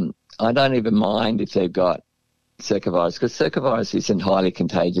I don't even mind if they've got circovirus, because circovirus isn't highly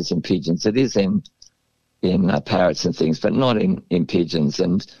contagious in pigeons. It is in parrots and things, but not in pigeons.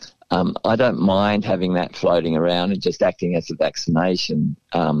 And I don't mind having that floating around and just acting as a vaccination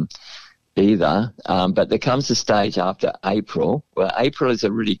either. But there comes a stage after April where April is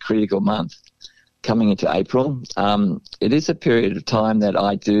a really critical month coming into April. It is a period of time that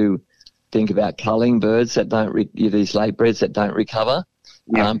I do think about culling birds that these late breds that don't recover.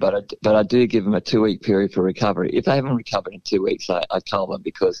 Yeah. But I do give them a 2-week period for recovery. If they haven't recovered in 2 weeks, I cull them,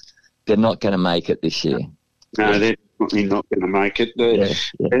 because they're not going to make it this year. No, they're definitely not going to make it.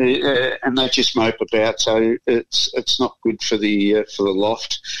 And they just mope about, so it's not good for the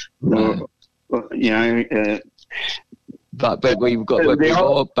loft. No. But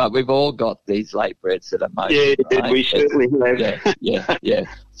we've all got these late breds that are moping. Yeah, right? We certainly have. Yeah.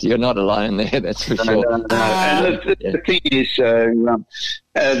 So you're not alone there, that's for sure. No. And the thing is,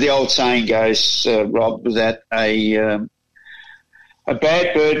 the old saying goes, Rob, that a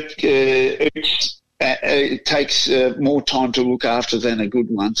bad bird it takes more time to look after than a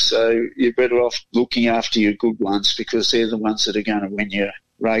good one. So you're better off looking after your good ones, because they're the ones that are going to win your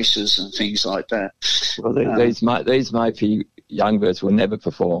races and things like that. Well, these mopey young birds will never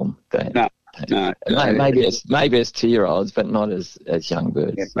perform. No. Maybe as 2-year-olds, but not as young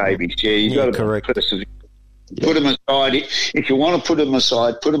birds. Yeah, babies. Yeah, you've got to put them aside. If you want to put them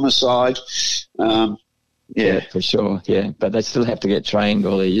aside, put them aside. Yeah, for sure. Yeah, but they still have to get trained,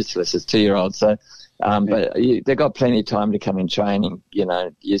 or they're useless as 2-year-olds. So, but they've got plenty of time to come in training. You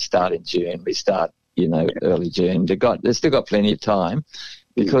know, you start in June, we start, early June. They've still got plenty of time,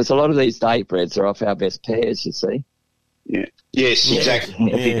 because a lot of these date breds are off our best pairs. You see. Yeah. Yes, exactly.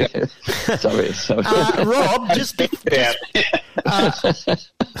 Yeah. Sorry. Rob,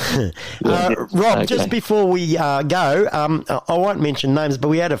 just before we go, I won't mention names, but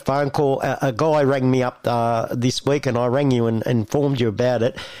we had a phone call. A guy rang me up this week, and I rang you and informed you about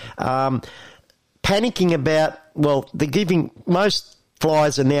it. Panicking about, they're giving, most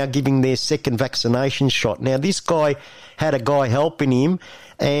flies are now giving their second vaccination shot. Now, this guy had a guy helping him,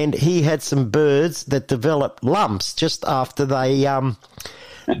 and he had some birds that developed lumps just after they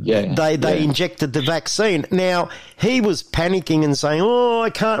injected the vaccine. Now, he was panicking and saying,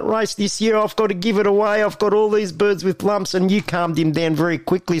 I can't race this year. I've got to give it away. I've got all these birds with lumps, and you calmed him down very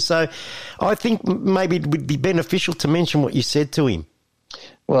quickly. So I think maybe it would be beneficial to mention what you said to him.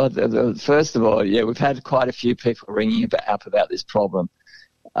 Well, first of all, we've had quite a few people ringing up about this problem.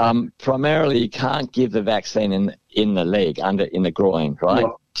 Primarily, you can't give the vaccine in the leg, in the groin, right?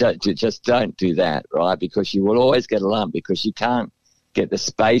 Just don't do that, right? Because you will always get a lump, because you can't get the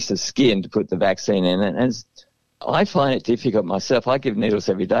space of skin to put the vaccine in. And I find it difficult myself. I give needles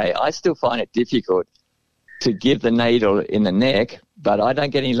every day. I still find it difficult to give the needle in the neck, but I don't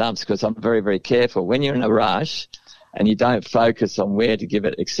get any lumps because I'm very, very careful. When you're in a rush and you don't focus on where to give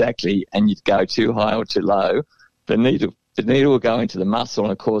it exactly, and you go too high or too low, the needle will go into the muscle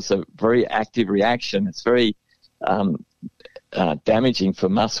and cause a very active reaction. It's very damaging for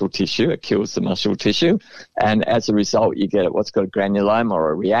muscle tissue. It kills the muscle tissue, and as a result, you get what's called a granuloma, or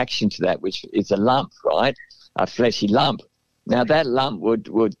a reaction to that, which is a lump, right? A fleshy lump. Now, that lump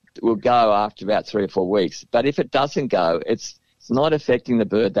will go after about 3 or 4 weeks, but if it doesn't go, it's not affecting the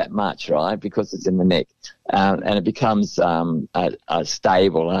bird that much, right? Because it's in the neck, and it becomes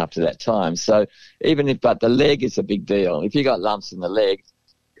stable after that time. So but the leg is a big deal. If you got lumps in the leg,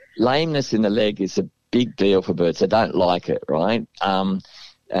 lameness in the leg is a big deal for birds. They don't like it, right?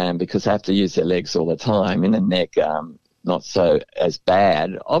 And because they have to use their legs all the time. In the neck, not so as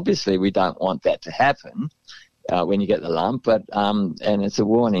bad. Obviously, we don't want that to happen when you get the lump, but and it's a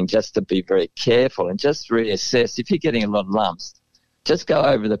warning just to be very careful and just reassess. If you're getting a lot of lumps, just go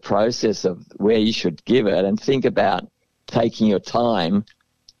over the process of where you should give it and think about taking your time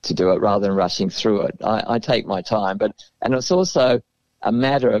to do it rather than rushing through it. I take my time, and it's also a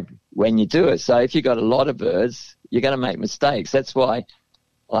matter of when you do it. So if you've got a lot of birds, you're going to make mistakes. That's why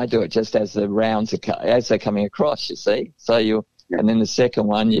I do it just as the rounds as they're coming across, you see. So and then the second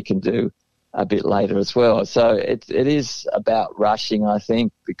one you can do a bit later as well. So it is about rushing, I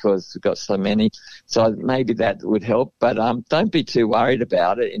think, because we've got so many. So maybe that would help, but don't be too worried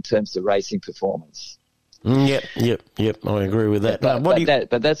about it in terms of racing performance. Yep. I agree with that.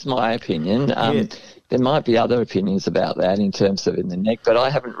 But that's my opinion. There might be other opinions about that in terms of in the neck, but I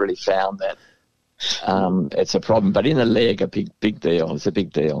haven't really found that it's a problem. But in the leg, a big deal. It's a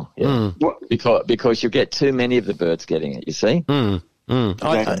big deal. Yeah. Because you get too many of the birds getting it, you see?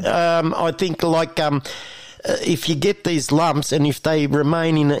 I think if you get these lumps, and if they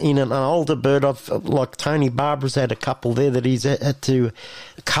remain in an older bird, like Tony Barbara's had a couple there that he's had to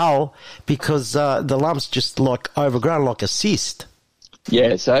cull because the lumps just overgrown like a cyst.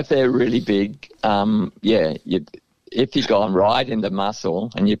 Yeah, so if they're really big, if you've gone right in the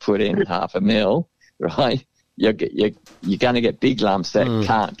muscle and you put in 0.5 mil, right, you're going to get big lumps that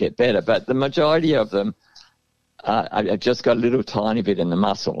can't get better. But the majority of them I've just got a little tiny bit in the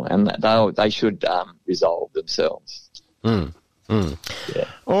muscle, and they should resolve themselves. Yeah.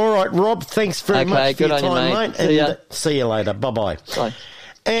 All right, Rob, thanks very much for your time, mate. See you later. Bye-bye. Bye.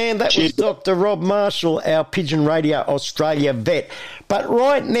 And that was Dr. Rob Marshall, our Pigeon Radio Australia vet. But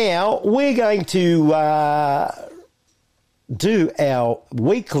right now, we're going to do our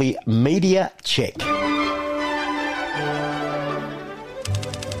weekly media check.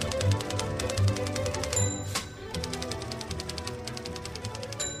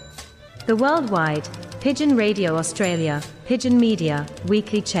 The worldwide Pigeon Radio Australia Pigeon Media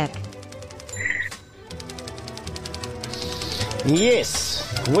Weekly Check.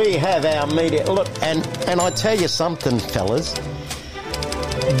 Yes, we have our media. Look, and I tell you something, fellas.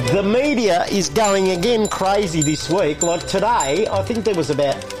 The media is going again crazy this week. Like today, I think there was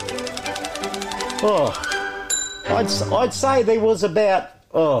about... I'd say there was about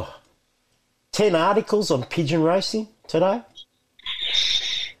 10 articles on pigeon racing today.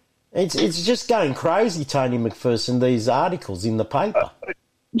 It's just going crazy, Tony McPherson, these articles in the paper.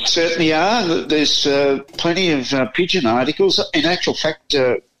 Certainly are. There's plenty of pigeon articles. In actual fact,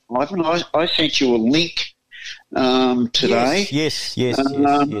 Ivan, I sent you a link today. Yes.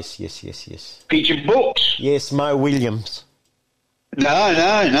 Pigeon Books. Yes, Mo Williams.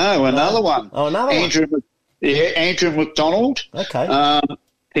 No, another one. Oh, another one. Andrew McDonald. Okay.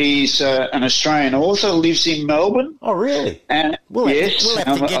 He's an Australian author, lives in Melbourne. Oh, really? And we'll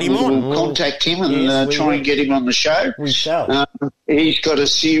have to get him on. We'll contact him and try and get him on the show. We shall. He's got a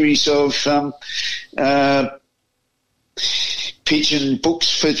series of pigeon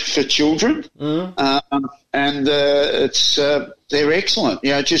books for children, and they're excellent.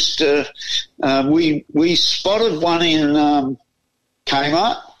 We spotted one in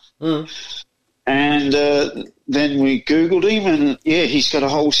Kmart. And then we Googled him, and he's got a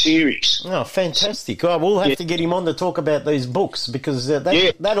whole series. Oh, fantastic! Well, we'll have to get him on to talk about these books because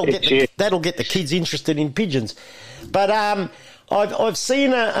that'll get the kids interested in pigeons. But I've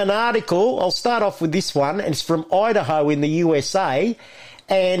seen an article. I'll start off with this one, and it's from Idaho in the USA,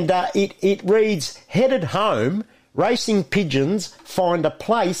 and it reads: "Headed home, racing pigeons find a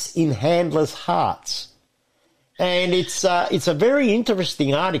place in handlers' hearts." And it's a very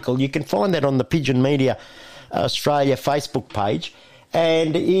interesting article. You can find that on the Pigeon Media Australia Facebook page.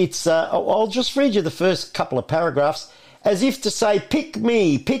 And it's I'll just read you the first couple of paragraphs. As if to say, pick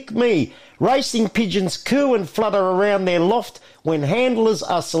me, pick me. Racing pigeons coo and flutter around their loft when handlers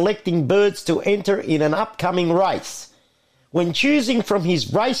are selecting birds to enter in an upcoming race. When choosing from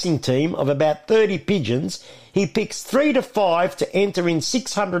his racing team of about 30 pigeons, he picks 3 to 5 to enter in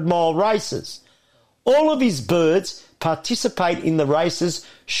 600-mile races. All of his birds participate in the races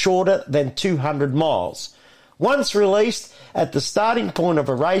shorter than 200 miles. Once released at the starting point of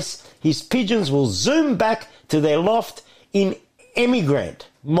a race, his pigeons will zoom back to their loft in Emigrant,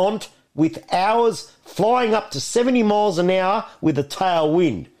 Mont, with hours flying up to 70 miles an hour with a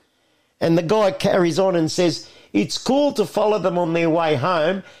tailwind. And the guy carries on and says, it's cool to follow them on their way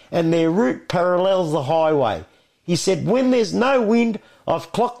home and their route parallels the highway. He said, when there's no wind,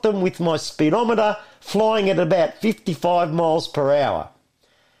 I've clocked them with my speedometer flying at about 55 miles per hour.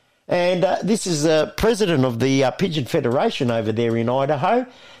 And this is the president of the Pigeon Federation over there in Idaho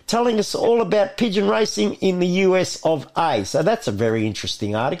telling us all about pigeon racing in the US of A. So that's a very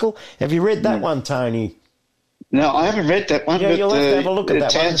interesting article. Have you read that one, Tony? No, I haven't read that one. Yeah, but, you'll have to have a look at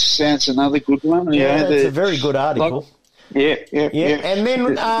that one. Sounds another good one. Yeah, that's a very good article. Yeah. And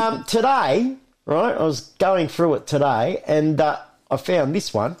then today, right, I was going through it today and I found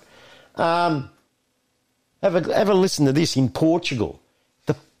this one. Have a listen to this in Portugal.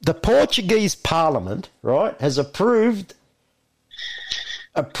 The Portuguese Parliament, right, has approves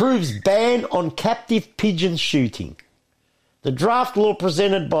ban on captive pigeon shooting. The draft law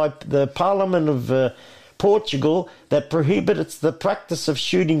presented by the Parliament of Portugal that prohibits the practice of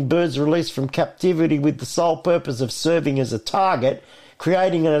shooting birds released from captivity with the sole purpose of serving as a target,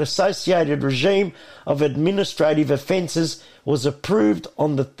 creating an associated regime of administrative offences, was approved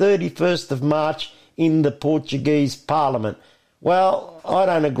on the 31st of March in the Portuguese Parliament. Well, I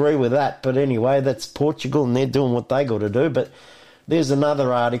don't agree with that, but anyway, that's Portugal and they're doing what they got to do. But there's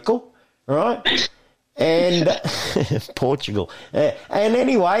another article, right? And Portugal. And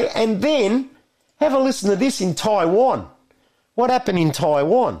anyway, and then have a listen to this in Taiwan. What happened in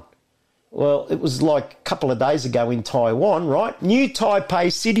Taiwan? Well, it was like a couple of days ago in Taiwan, right? New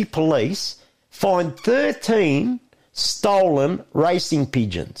Taipei City Police fined 13 stolen racing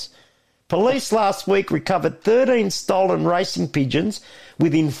pigeons. Police last week recovered 13 stolen racing pigeons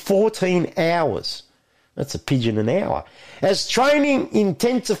within 14 hours. That's a pigeon an hour. As training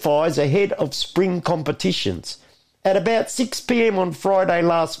intensifies ahead of spring competitions. At about 6 p.m. on Friday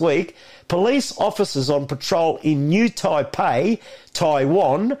last week, police officers on patrol in New Taipei,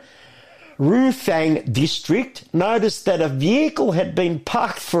 Taiwan, Rufang district, noticed that a vehicle had been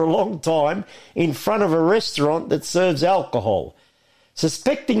parked for a long time in front of a restaurant that serves alcohol.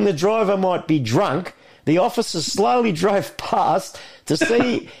 Suspecting the driver might be drunk, the officers slowly drove past to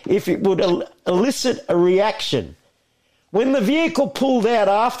see if it would elicit a reaction. When the vehicle pulled out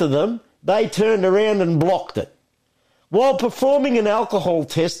after them, they turned around and blocked it. While performing an alcohol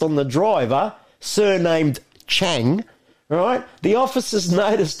test on the driver, surnamed Chang, right, the officers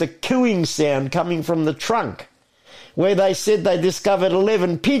noticed a cooing sound coming from the trunk, where they said they discovered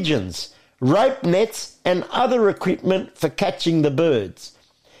 11 pigeons, rope nets and other equipment for catching the birds.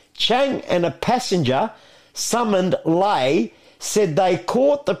 Chang and a passenger summoned Lei said they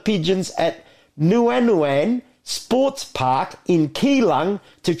caught the pigeons at Nuanuan Sports Park in Keelung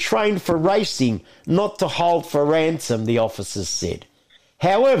to train for racing, not to hold for ransom, the officers said.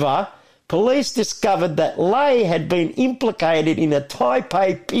 However, police discovered that Lei had been implicated in a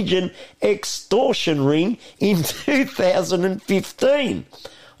Taipei pigeon extortion ring in 2015.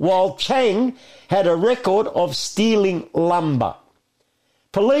 while Chang had a record of stealing lumber.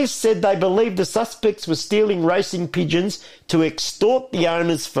 Police said they believed the suspects were stealing racing pigeons to extort the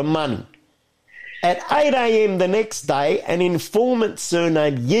owners for money. At 8 a.m. the next day, an informant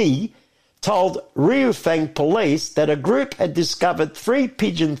surnamed Yi told Riufang police that a group had discovered 3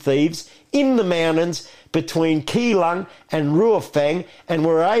 pigeon thieves in the mountains between Keelung and Ruifang and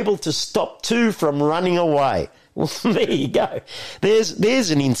were able to stop 2 from running away. Well, there you go.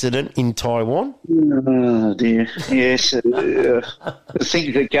 There's an incident in Taiwan. Oh, dear. Yes, the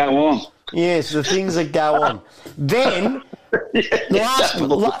things that go on. Yes, the things that go on. Then,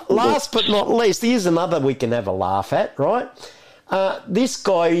 last but not least, here's another we can have a laugh at, right? This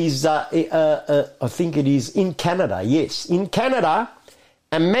guy is, I think it is in Canada, yes. In Canada,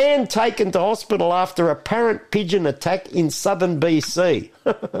 a man taken to hospital after apparent pigeon attack in southern BC.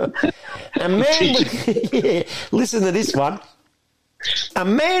 Listen to this one. A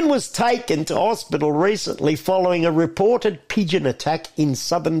man was taken to hospital recently following a reported pigeon attack in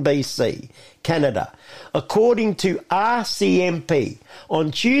southern BC, Canada, according to RCMP.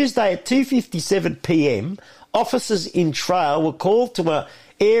 On Tuesday at 2:57 p.m, officers in Trail were called to an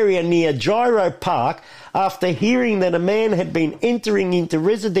area near Gyro Park after hearing that a man had been entering into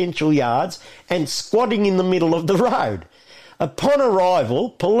residential yards and squatting in the middle of the road. Upon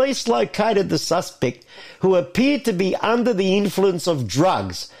arrival, police located the suspect, who appeared to be under the influence of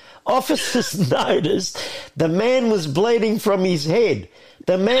drugs. Officers noticed the man was bleeding from his head.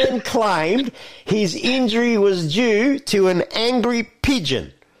 The man claimed his injury was due to an angry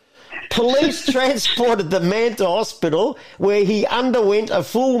pigeon. Police transported the man to hospital where he underwent a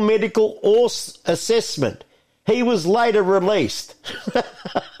full medical assessment. He was later released.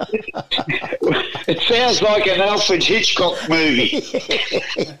 It sounds like an Alfred Hitchcock movie.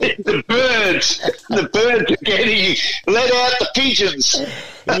 The birds are getting let out the pigeons.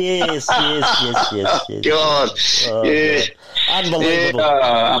 Yes. God, yeah, unbelievable.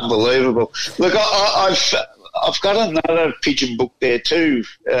 Yeah, unbelievable. Look, I've got another pigeon book there too,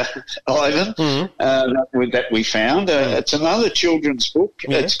 Ivan, that we found. It's another children's book.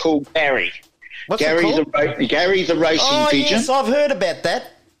 Yeah. It's called Gary. What's it called? Gary the Racing Pigeon. Yes, I've heard about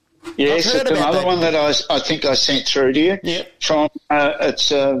that. Yes, it's another one that I think I sent through to you. Yeah.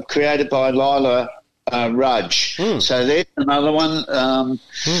 It's created by Lila Rudge. So there's another one.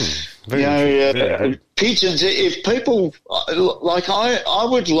 Pigeons. If people like, I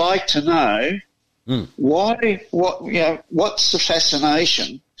would like to know. What's the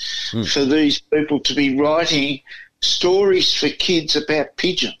fascination for these people to be writing stories for kids about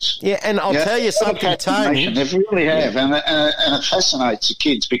pigeons? Yeah, and I'll tell you something, Tony. They really have, and it fascinates the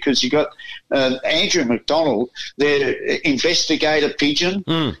kids because you've got Andrew McDonald, their investigator pigeon.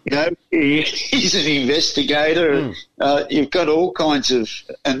 He's an investigator. You've got all kinds of,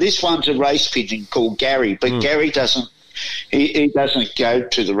 and this one's a race pigeon called Gary, but Gary doesn't. He doesn't go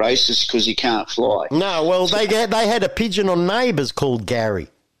to the races because he can't fly. No, well, they had a pigeon on Neighbours called Gary.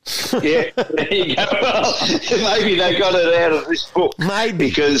 Yeah, there you go. Well, maybe they got it out of this book. Maybe.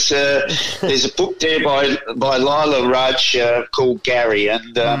 Because there's a book there by Lila Rudge called Gary,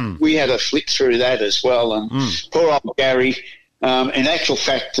 and we had a flick through that as well. And poor old Gary, in actual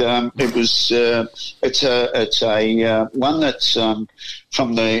fact, it's a one that's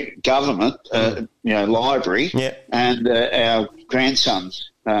from the government, library, and our grandson,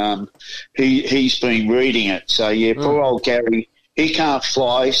 he's been reading it. So poor old Gary. He can't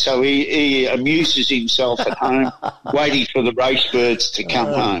fly, so he amuses himself at home waiting for the race birds to come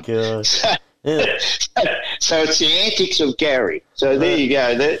home. So it's the antics of Gary. So there you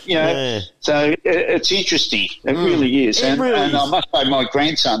go. So it's interesting. It really is. And I must say my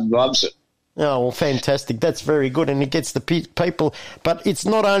grandson loves it. Oh, well, fantastic. That's very good, and it gets the people. But it's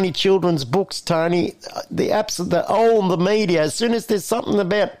not only children's books, Tony. The media, as soon as there's something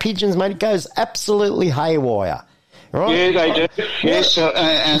about pigeons, mate, it goes absolutely haywire. Right. Yeah, they do. Yes,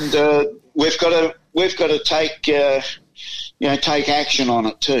 and we've got to take take action on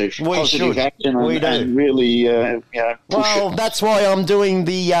it too. Positive action, and really push Well, it. That's why I'm doing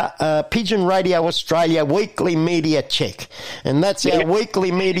the Pigeon Radio Australia weekly media check, and that's our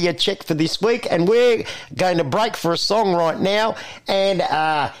weekly media check for this week. And we're going to break for a song right now, and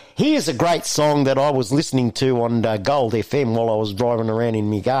here's a great song that I was listening to on Gold FM while I was driving around in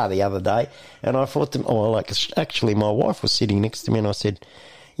my car the other day, and I thought actually my wife was sitting next to me, and I said,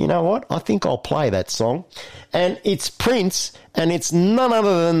 you know what, I think I'll play that song. And it's Prince, and it's none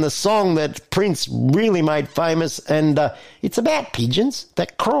other than the song that Prince really made famous, and it's about pigeons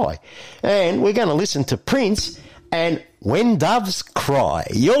that cry. And we're going to listen to Prince and When Doves Cry.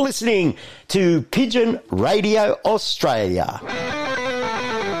 You're listening to Pigeon Radio Australia.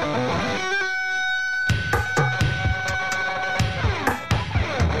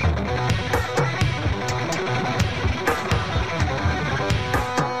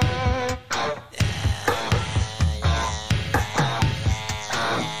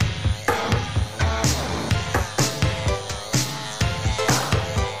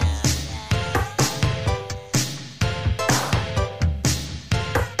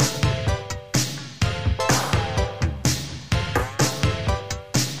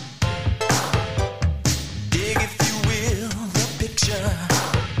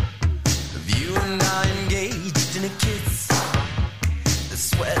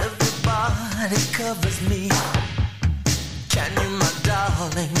 love as me. Can you, my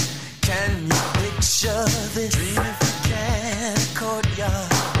darling, can you picture this? Dream if you can, a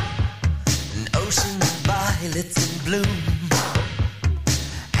courtyard, an ocean of violets in bloom.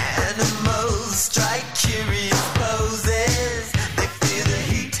 Animals strike curious poses. They feel the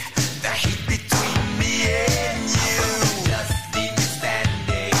heat between me and you. Just leave me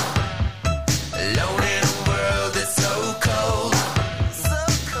standing alone in a world that's so cold.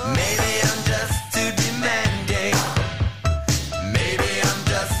 Maybe I'm just too demanding. Maybe I'm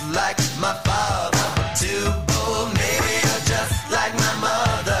just like my father, too bold. Maybe you're just like my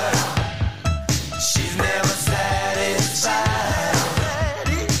mother. She's never satisfied.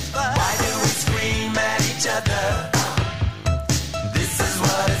 Why do we scream at each other? This is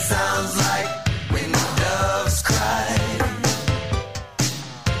what it sounds like when the doves cry.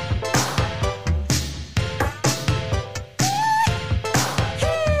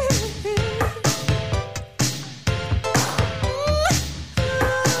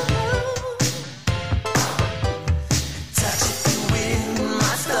 Touch it in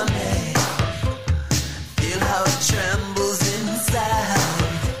my stomach. Feel how it trembles inside.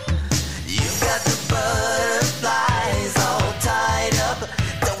 You've got the butterflies all tied up.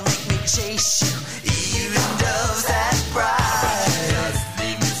 Don't make me chase you, even doves that pride. Just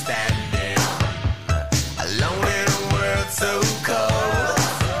leave me standing alone in a world so cold.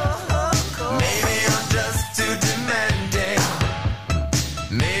 Maybe I'm just too demanding.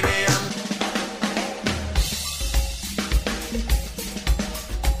 Maybe I'm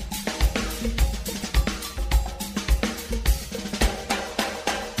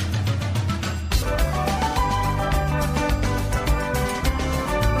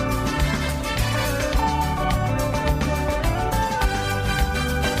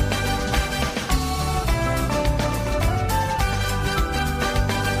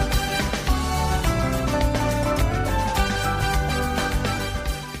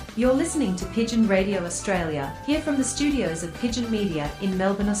You're listening to Pigeon Radio Australia, here from the studios of Pigeon Media in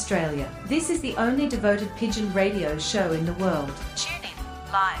Melbourne, Australia. This is the only devoted pigeon radio show in the world. Tune in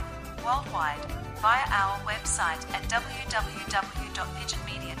live worldwide via our website at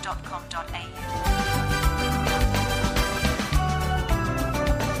www.pigeonmedia.com.au.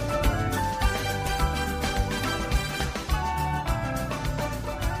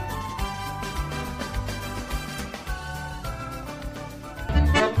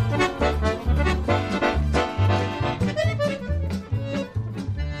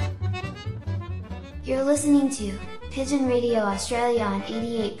 You're listening to Pigeon Radio Australia on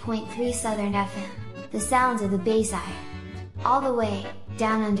 88.3 Southern FM, the sounds of the Bayside. All the way,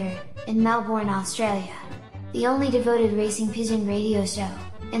 down under, in Melbourne, Australia. The only devoted racing pigeon radio show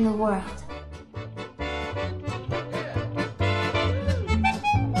in the world.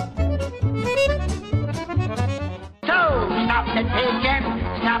 So, stop the pigeon,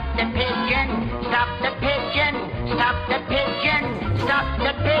 stop the pigeon, stop the pigeon, stop the pigeon, stop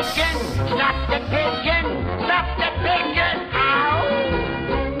the pigeon, stop the pigeon, stop the pigeon, ow!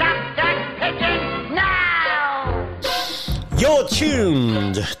 Stop that pigeon now! You're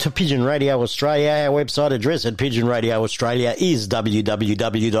tuned to Pigeon Radio Australia. Our website address at Pigeon Radio Australia is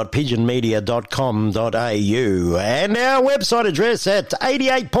www.pigeonmedia.com.au, and our website address at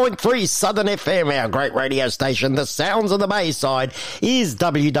 88.3 Southern FM, our great radio station, the sounds of the Bayside, is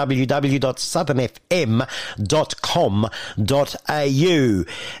www.southernfm.com.au,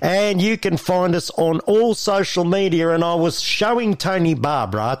 and you can find us on all social media. And I was showing Tony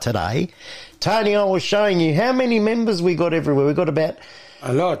Barbara today. Tony, I was showing you how many members we got everywhere. We got about...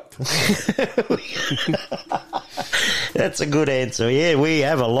 A lot. That's a good answer. Yeah, we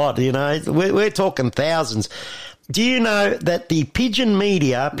have a lot, you know. We're talking thousands. Do you know that the Pigeon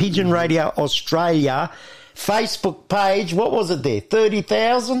Media, Pigeon Radio Australia Facebook page, what was it there,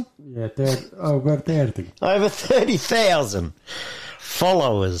 30,000? Yeah, over 30. Over 30,000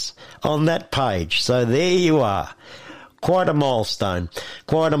 followers on that page. So there you are. Quite a milestone.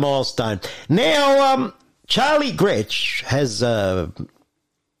 Quite a milestone. Now, Charlie Gretsch has a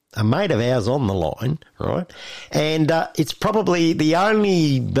mate of ours on the line, right? And it's probably the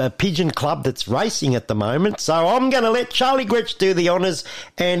only pigeon club that's racing at the moment. So I'm going to let Charlie Gretsch do the honours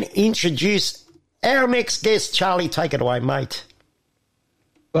and introduce our next guest. Charlie, take it away, mate.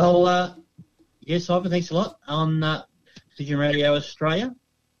 Well, yes, Ivan, thanks a lot. On Pigeon Radio Australia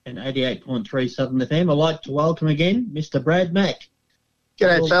and 88.3 Southern FM, I'd like to welcome again Mr. Brad Mack.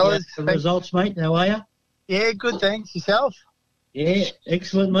 G'day, fellas. The results, mate. How are you? Yeah, good, thanks. Yourself? Yeah,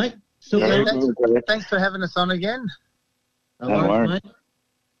 excellent, mate. Still thanks for having us on again. No worries, mate.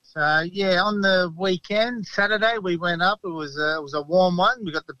 So, yeah, on the weekend, Saturday, we went up. It was a warm one.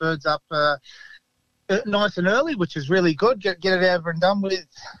 We got the birds up nice and early, which is really good. Get it over and done with.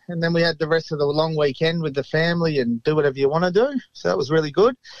 And then we had the rest of the long weekend with the family and do whatever you want to do. So that was really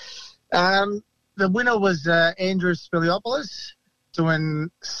good. The winner was Andrew Spiliopoulos, doing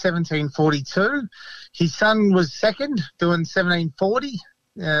 17:42. His son was second, doing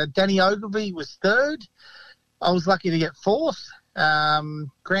 17:40. Danny Ogilvy was third. I was lucky to get fourth.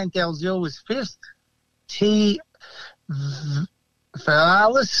 Grant Dalziel was fifth. T.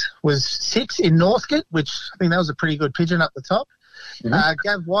 Valalis was sixth in Northcote, which I think that was a pretty good pigeon up the top.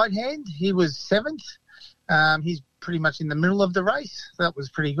 Gav Whitehand, he was seventh. He's pretty much in the middle of the race. So that was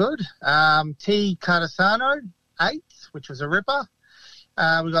pretty good. T. Cardasano, eighth, which was a ripper.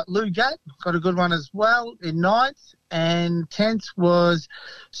 We got Lou Gatt, got a good one as well in ninth. And 10th was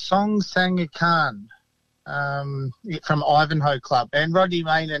Song Sanger Khan from Ivanhoe Club. And Rodney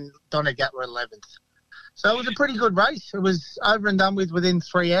Main and Donna Gatt were 11th. So it was a pretty good race. It was over and done with within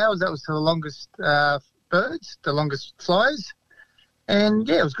 3 hours. That was to the longest birds, the longest flyers. And,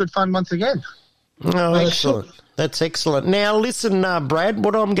 yeah, it was good fun once again. Oh, excellent. That's excellent. Now, listen, Brad,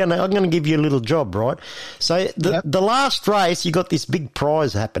 what I'm going to give you a little job, right? So the last race, you got this big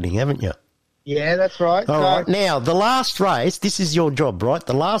prize happening, haven't you? Yeah, that's right. All right. Now, the last race, this is your job, right?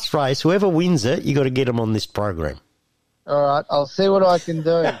 The last race, whoever wins it, you got to get them on this program. All right, I'll see what I can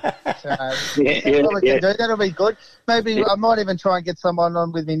do. That'll be good. Maybe I might even try and get someone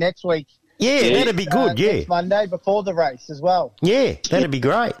on with me next week. Yeah, that'd be good, next Monday before the race as well. Yeah, that'd be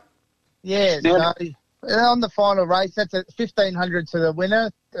great. Yeah, so on the final race, that's at 1,500 to the winner,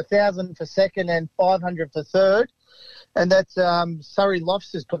 1,000 for second and 500 for third. And that's Surrey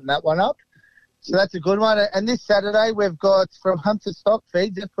Lobsters putting that one up. So that's a good one. And this Saturday, we've got from Hunter Stock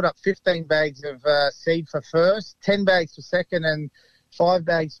Feeds, they've put up 15 bags of seed for first, 10 bags for second, and 5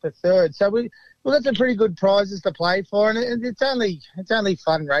 bags for third. So we've got some pretty good prizes to play for, and it's only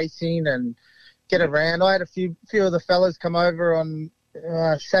fun racing and get around. I had a few of the fellas come over on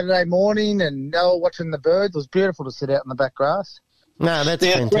Saturday morning, and they were watching the birds. It was beautiful to sit out in the back grass. No, that's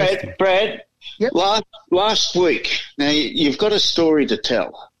fantastic. Brad, last week, now you've got a story to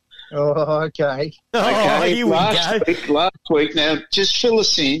tell. Oh, okay. Here we go. Last week. Now, just fill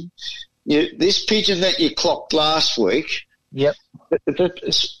us in. This pigeon that you clocked last week. Yep.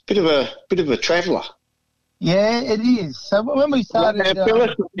 It's a bit of a traveller. Yeah, it is. So when we started,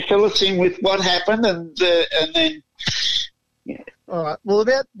 fill us in with what happened, and then. Yeah. All right. Well,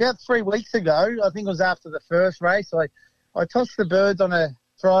 about 3 weeks ago, I think it was after the first race, I tossed the birds on a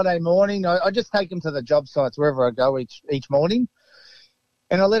Friday morning. I just take them to the job sites wherever I go each morning.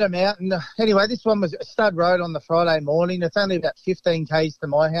 And I let them out. And anyway, this one was Stud Road on the Friday morning. It's only about 15 Ks to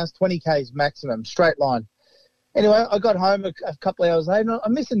my house, 20 Ks maximum, straight line. Anyway, I got home a couple of hours later, and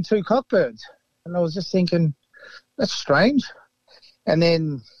I'm missing 2 cockbirds. And I was just thinking, that's strange. And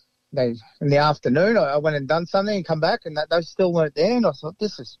then in the afternoon, I went and done something and come back, and they still weren't there. And I thought,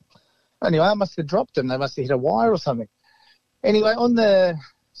 anyway, I must have dropped them. They must have hit a wire or something. Anyway,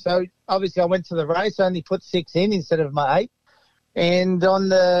 so obviously I went to the race. I only put 6 in instead of my 8. And on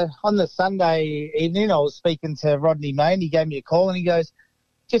the Sunday evening, I was speaking to Rodney Main. He gave me a call, and he goes,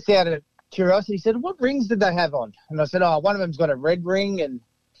 just out of curiosity, he said, what rings did they have on? And I said, one of them's got a red ring and,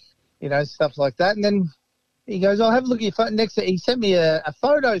 stuff like that. And then he goes, I'll have a look at your phone. He sent me a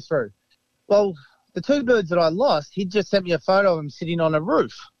photo through. Well, the 2 birds that I lost, he just sent me a photo of them sitting on a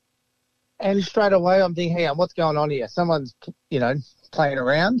roof. And straight away, I'm thinking, hang on, what's going on here? Someone's, playing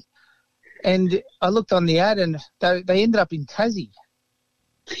around. And I looked on the ad, and they ended up in Tassie.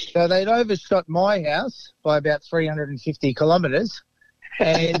 So they'd overshot my house by about 350 kilometres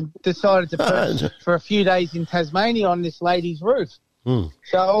and decided to perch for a few days in Tasmania on this lady's roof. So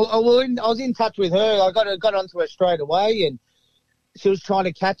I was in touch with her. I got onto her straight away, and she was trying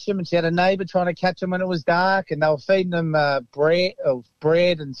to catch them, and she had a neighbour trying to catch them when it was dark, and they were feeding them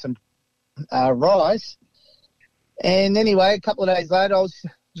bread and some rice. And anyway, a couple of days later,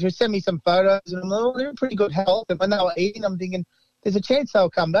 she sent me some photos, and they're in pretty good health. And when they were eating, I'm thinking, there's a chance they'll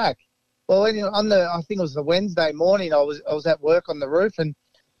come back. Well, I think it was the Wednesday morning, I was at work on the roof, and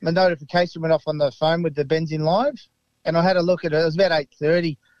my notification went off on the phone with the Benzin Live, and I had a look at it. It was about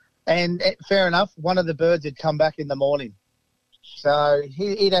 8:30, and fair enough, one of the birds had come back in the morning. So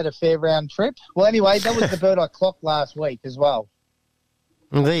he'd had a fair round trip. Well, anyway, that was the bird I clocked last week as well.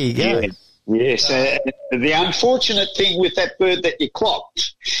 Well, there you go. Yes, the unfortunate thing with that bird that you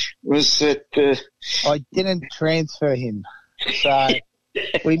clocked was that... I didn't transfer him. So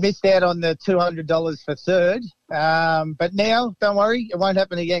we missed out on the $200 for third. But now, don't worry, it won't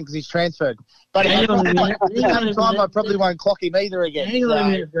happen again because he's transferred. But at the same time, I probably won't clock him either again. Hang on a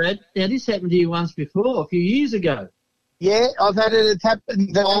minute, Brad. Now, this happened to you once before, a few years ago. Yeah, I've had it happen.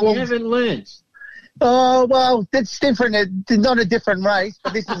 You haven't learnt. Oh, well, that's different. It's not a different race,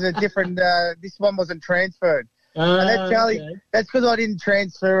 but this is a different. This one wasn't transferred. And that's Charlie. Okay. That's because I didn't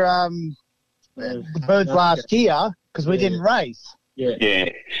transfer the birds last year because we didn't race. Yeah.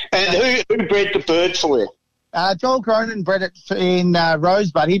 And who bred the bird for you? Joel Cronin bred it in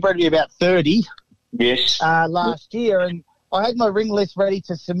Rosebud. He bred me about 30. Yes. Last year, and I had my ring list ready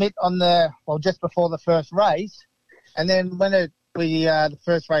to submit on just before the first race, and then when the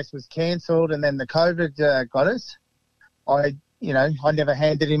first race was cancelled, and then the COVID got us, I never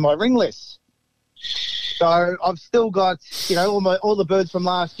handed in my ring list. So I've still got, all the birds from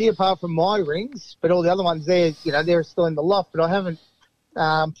last year, apart from my rings, but all the other ones there, they're still in the loft, but I haven't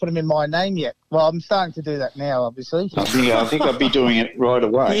put them in my name yet. Well, I'm starting to do that now, obviously. I think I'll be doing it right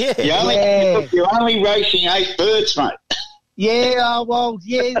away. You're only racing 8 birds, mate. Yeah,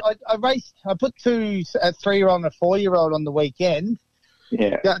 I raced. I put 2, a 3-year-old and a 4-year-old on the weekend.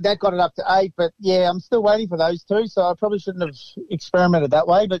 Yeah. That got it up to 8, but I'm still waiting for those 2, so I probably shouldn't have experimented that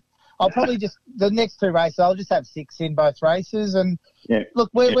way, but I'll probably the next 2 races, I'll just have 6 in both races. And look,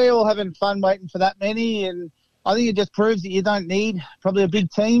 we're all having fun waiting for that many, and I think it just proves that you don't need probably a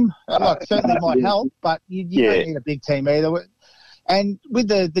big team. Certainly might help, but you don't need a big team either. And with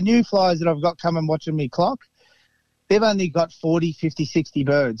the new flyers that I've got coming watching me clock, they've only got 40, 50, 60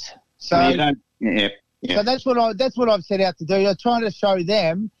 birds. So, so that's what I've set out to do. I'm trying to show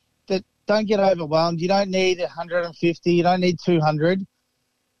them that don't get overwhelmed. You don't need 150. You don't need 200.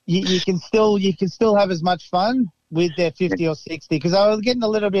 You can still have as much fun with their 50 or 60, because I was getting a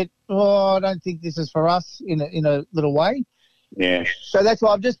little bit, I don't think this is for us in a little way. Yeah. So that's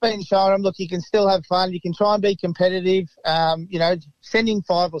why I've just been showing them, look, you can still have fun. You can try and be competitive, sending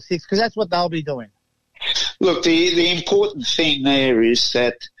 5 or 6, because that's what they'll be doing. Look, the important thing there is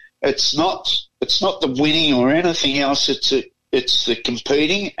that it's not the winning or anything else. It's the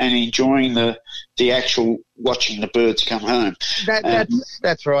competing and enjoying the actual watching the birds come home.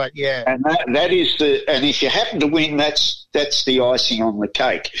 That's right, yeah. And that is and if you happen to win, that's the icing on the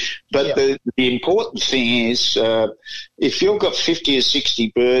cake. But the important thing is, if you've got 50 or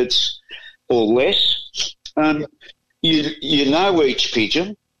 60 birds or less, you know each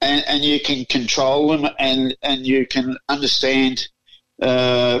pigeon and you can control them and you can understand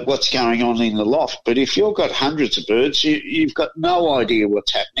what's going on in the loft. But if you've got hundreds of birds, you've got no idea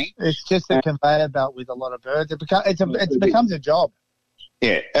what's happening. It's just a conveyor belt with a lot of birds. It becomes a job.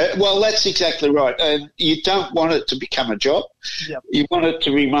 Yeah, well, that's exactly right. And you don't want it to become a job. Yep. You want it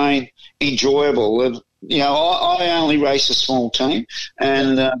to remain enjoyable. And, I only race a small team,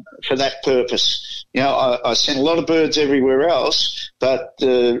 and for that purpose. I send a lot of birds everywhere else, but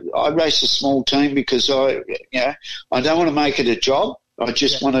I race a small team because I don't want to make it a job. I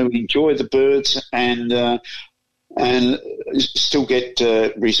just want to enjoy the birds and still get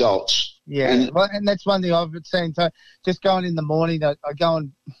results. Yeah, and that's one thing I've seen. So just going in the morning, I go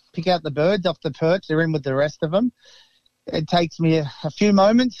and pick out the birds off the perch. They're in with the rest of them. It takes me a few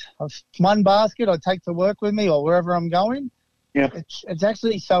moments. One basket I take to work with me or wherever I'm going. Yeah, it's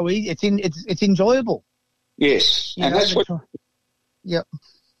actually so easy. It's enjoyable. Yes, and that's what. Yep.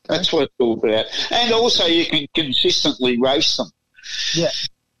 That's what it's all about. And also, you can consistently race them. Yeah.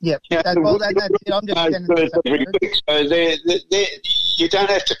 That's it. I'm just every week, so you don't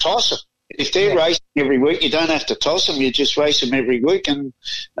have to toss them. If they're racing every week, you don't have to toss them. You just race them every week, and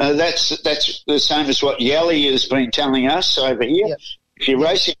that's the same as what Yali has been telling us over here. Yep. If you're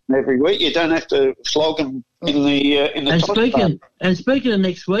racing them every week, you don't have to flog them in the And speaking of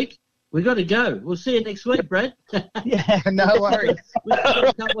next week, we got to go. We'll see you next week, Brad. Yeah, no worries. We've got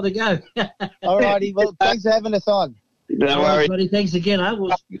a couple to go. All righty. Well, thanks for having us on. No worries, buddy. Thanks again.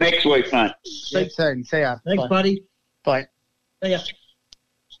 We'll next week, mate. Speak soon. See ya. Thanks, buddy. Bye. See ya.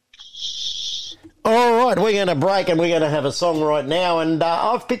 All right, we're going to break and we're going to have a song right now. And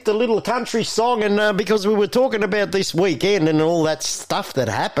I've picked a little country song, and because we were talking about this weekend and all that stuff that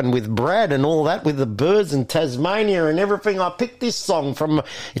happened with Brad and all that with the birds in Tasmania and everything, I picked this song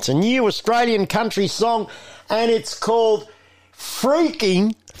it's a new Australian country song, and it's called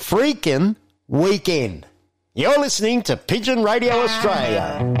Freaking Weekend. You're listening to Pigeon Radio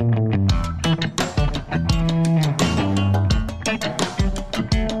Australia.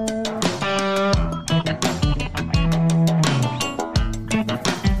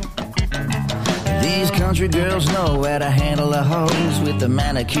 Country girls know how to handle a hose with the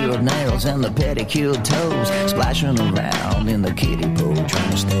manicured nails and the pedicured toes, splashing around in the kiddie pool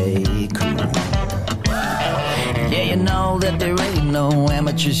trying to stay cool. Yeah, you know that there ain't no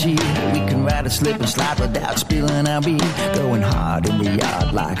amateurs here. We can ride a slip and slide without spilling our beer, going hard in the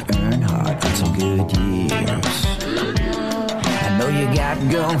yard like Earnhardt on some good years. I know you got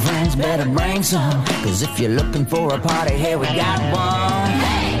girlfriends, better bring some. Cause if you're looking for a party, here we got one.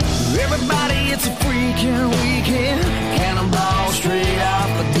 Hey! Everybody, it's a freaking weekend. Cannonball straight off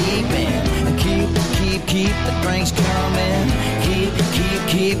the deep end. And keep the drinks coming.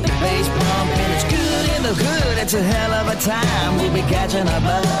 Keep the bass pumping. It's good in the hood, it's a hell of a time. We'll be catching a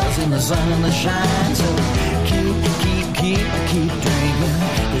buzz in the sun and the shine. So keep drinking.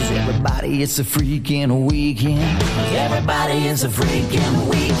 Cause everybody, it's a freaking weekend. Everybody, it's a freaking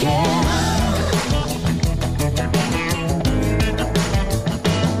weekend.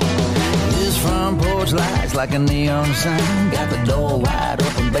 Front porch lights like a neon sign. Got the door wide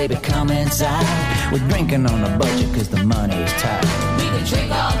open, baby, come inside. We're drinking on a budget cause the money's tight. We can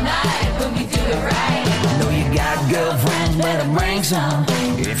drink all night when we do it right. I know you got girlfriends, better bring some.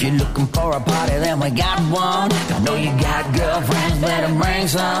 If you're looking for a party, then we got one. I know you got girlfriends, better bring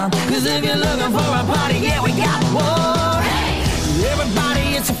some. Cause if you're looking for a party, yeah, we got one. Hey!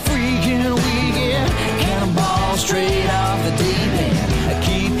 Everybody, it's a freaking weekend. Cannonball straight off the deep end.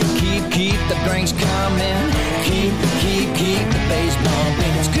 Keep the drinks coming. Keep the bass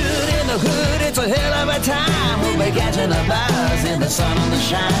bumping. It's good in the hood, it's a hell of a time. We'll be catching a buzz in the sun and the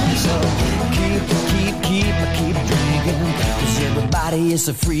shine. So keep drinking. Cause everybody is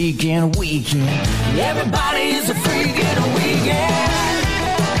a freaking weekend. Everybody is a freaking weekend.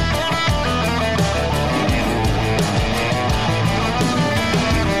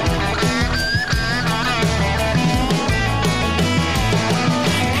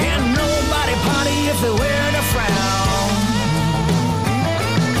 They're wearing a frown.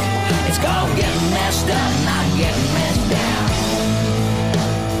 It's called getting messed up, not getting messed down.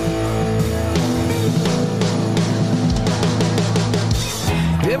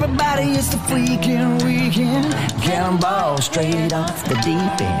 Everybody, it's the freaking weekend. Cannonball straight off the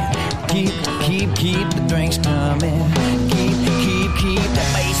deep end. Keep the drinks coming. Keep the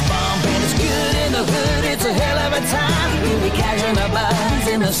bass bumping. It's good in the hood, it's a hell of a time. We'll be catching the buzz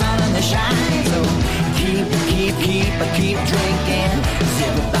in the sun and the shine. So keep drinking. Cause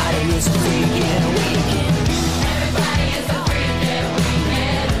everybody is a freaking weekend. Everybody is a freaking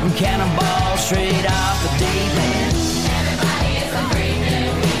weekend. Cannonball straight off the deep end. Everybody is a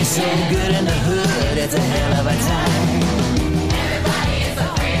freaking weekend. It's so good in the hood, it's a hell of a time. Everybody is a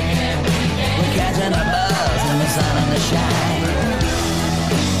freaking weekend. We're catching a buzz in the sun and the shine.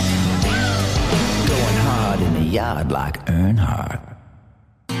 Going hard in the yard like Earnhardt.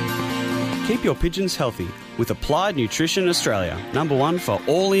 Keep your pigeons healthy with Applied Nutrition Australia, #1 for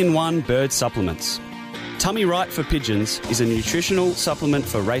all-in-one bird supplements. Tummy Right for Pigeons is a nutritional supplement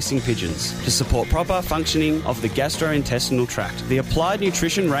for racing pigeons to support proper functioning of the gastrointestinal tract. The Applied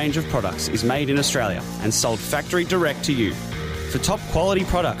Nutrition range of products is made in Australia and sold factory direct to you. For top quality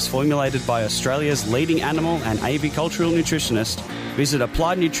products formulated by Australia's leading animal and avicultural nutritionist, visit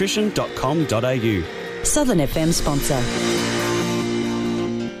appliednutrition.com.au. Southern FM sponsor.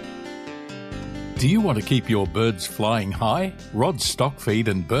 Do you want to keep your birds flying high? Rod's Stock Feed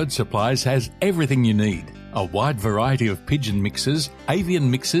and Bird Supplies has everything you need. A wide variety of pigeon mixes,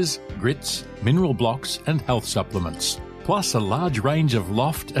 avian mixes, grits, mineral blocks and health supplements. Plus a large range of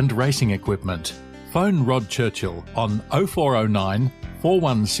loft and racing equipment. Phone Rod Churchill on 0409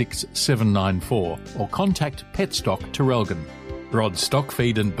 416 794 or contact Petstock Terrelgan. Rod's Stock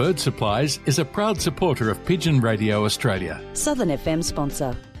Feed and Bird Supplies is a proud supporter of Pigeon Radio Australia. Southern FM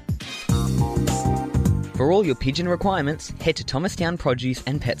sponsor. For all your pigeon requirements, head to Thomastown Produce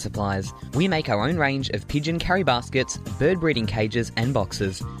and Pet Supplies. We make our own range of pigeon carry baskets, bird breeding cages and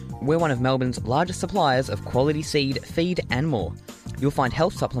boxes. We're one of Melbourne's largest suppliers of quality seed, feed and more. You'll find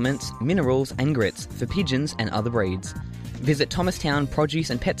health supplements, minerals and grits for pigeons and other breeds. Visit Thomastown Produce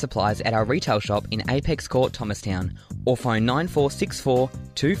and Pet Supplies at our retail shop in Apex Court, Thomastown, or phone 9464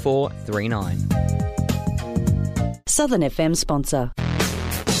 2439. Southern FM sponsor.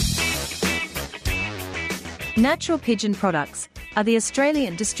 Natural Pigeon Products are the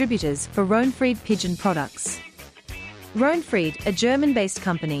Australian distributors for Röhnfried Pigeon Products. Röhnfried, a German-based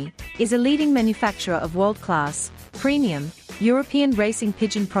company, is a leading manufacturer of world-class, premium, European racing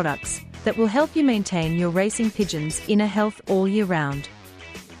pigeon products that will help you maintain your racing pigeons' inner health all year round.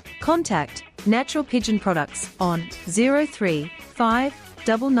 Contact Natural Pigeon Products on 035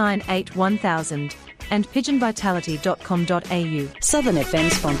 998 1000 and pigeonvitality.com.au. Southern FM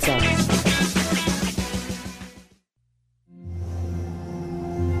sponsor.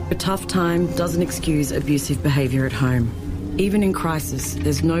 A tough time doesn't excuse abusive behaviour at home. Even in crisis,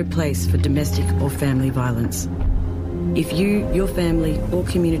 there's no place for domestic or family violence. If you, your family or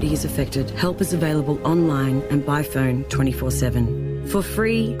community is affected, help is available online and by phone 24/7. For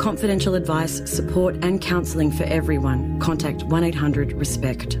free, confidential advice, support and counselling for everyone, contact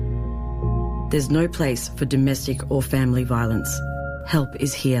 1-800-RESPECT. There's no place for domestic or family violence. Help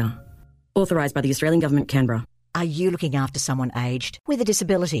is here. Authorised by the Australian Government, Canberra. Are you looking after someone aged with a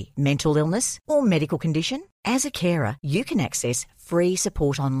disability, mental illness or medical condition? As a carer, you can access free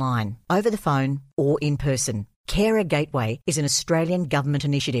support online, over the phone or in person. Carer Gateway is an Australian government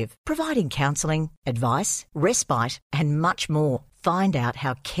initiative providing counselling, advice, respite and much more. Find out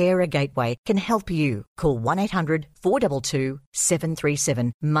how Carer Gateway can help you. Call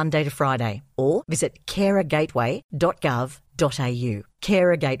 1-800-422-737 Monday to Friday or visit carergateway.gov.au.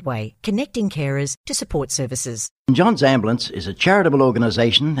 Carer Gateway, connecting carers to support services. St John's Ambulance is a charitable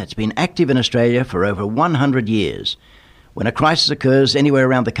organisation that's been active in Australia for over 100 years. When a crisis occurs anywhere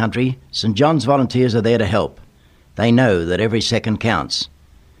around the country, St John's volunteers are there to help. They know that every second counts.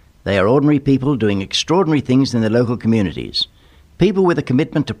 They are ordinary people doing extraordinary things in their local communities. People with a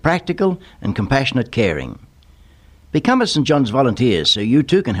commitment to practical and compassionate caring. Become a St John's volunteer so you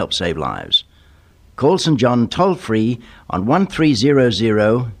too can help save lives. Call St John toll-free on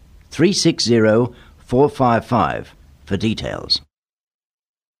 1300 360 455 for details.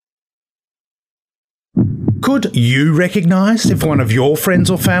 Could you recognise if one of your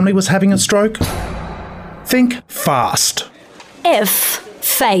friends or family was having a stroke? Think fast. F.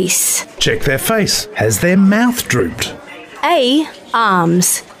 Face. Check their face. Has their mouth drooped? A.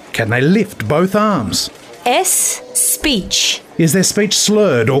 Arms. Can they lift both arms? S. Speech. Is their speech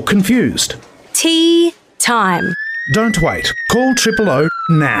slurred or confused? T. Time. Don't wait. Call 000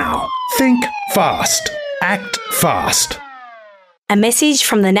 now. Think fast. Act fast. A message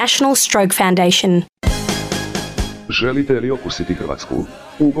from the National Stroke Foundation. Želite li okusiti Hrvatsku?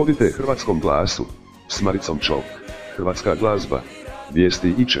 Ugodite hrvatskom glasu. S Maricom Čok. Hrvatska glazba.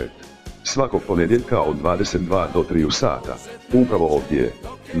 Vijesti i chat. Svakog ponedjeljka od 22 do 3 sata. Upravo ovdje.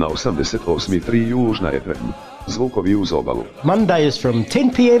 Na 88.3 Južna FM. Zvukovi uz obalu. Mondays from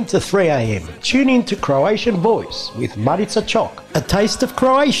 10 p.m. to 3 a.m. Tune in to Croatian Voice with Marica Čok. A taste of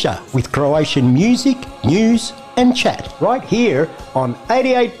Croatia with Croatian music, news and chat. Right here on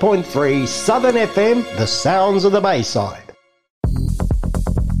 88.3 Southern FM, the sounds of the Bayside.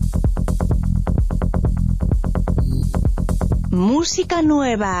 Música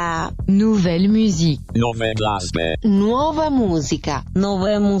nueva. Nouvelle musique. Nove glazbe. Nuova música.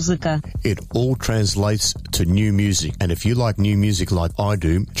 Nova música. It all translates to new music. And if you like new music like I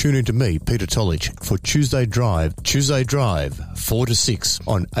do, tune in to me, Peter Tolich, for Tuesday Drive. Tuesday Drive, 4 to 6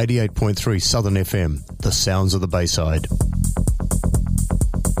 on 88.3 Southern FM, the sounds of the Bayside.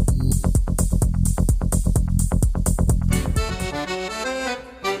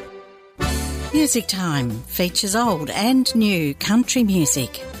 Music Time features old and new country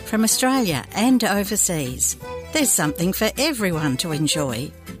music from Australia and overseas. There's something for everyone to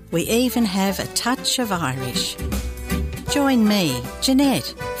enjoy. We even have a touch of Irish. Join me,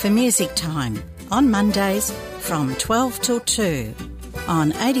 Jeanette, for Music Time on Mondays from 12 till 2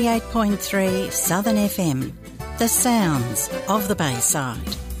 on 88.3 Southern FM, the sounds of the Bayside.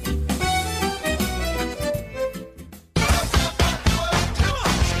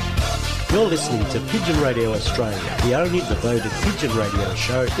 You're listening to Pigeon Radio Australia, the only devoted pigeon radio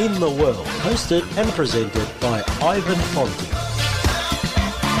show in the world, hosted and presented by Ivan Fonte.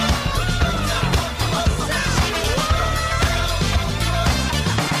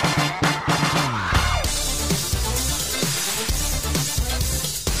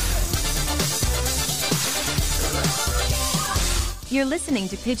 You're listening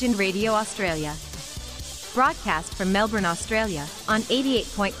to Pigeon Radio Australia. Broadcast from Melbourne, Australia on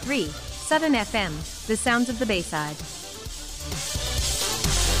 88.3 Southern FM, the sounds of the Bayside.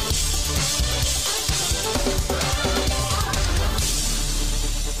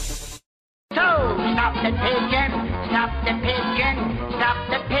 So, stop the pigeon, stop the pigeon, stop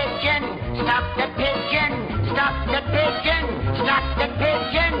the pigeon, stop the pigeon, stop the pigeon, stop the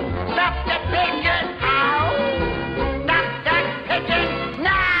pigeon, stop the pigeon, ow! Stop that pigeon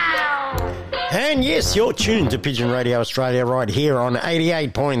now! And yes, you're tuned to Pigeon Radio Australia right here on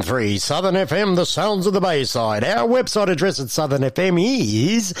 88.3 Southern FM, the sounds of the Bayside. Our website address at Southern FM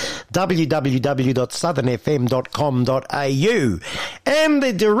is www.southernfm.com.au. And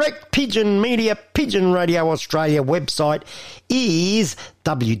the direct Pigeon Media Pigeon Radio Australia website is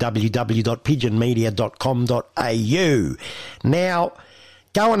www.pigeonmedia.com.au. Now,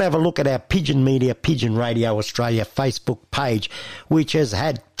 go and have a look at our Pigeon Media, Pigeon Radio Australia Facebook page, which has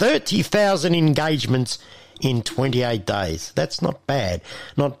had 30,000 engagements in 28 days. That's not bad,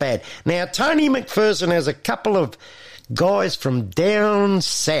 not bad. Now, Tony McPherson has a couple of guys from down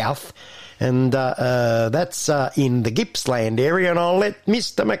south and that's in the Gippsland area. And I'll let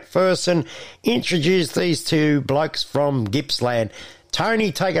Mr. McPherson introduce these two blokes from Gippsland.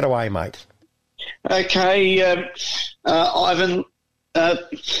 Tony, take it away, mate. Okay, Ivan,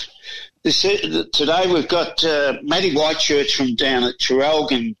 today we've got Matty Whitechurch from down at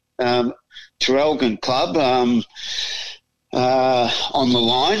Traralgon Club on the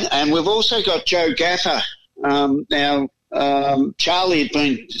line, and we've also got Joe Gaffer. Now, Charlie had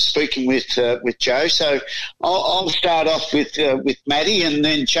been speaking with Joe, so I'll start off with Matty, and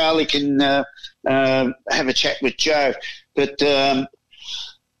then Charlie can have a chat with Joe. But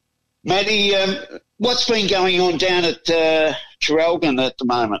Matty, what's been going on down at Traralgon at the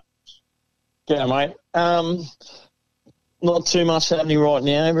moment? Yeah, mate. Not too much happening right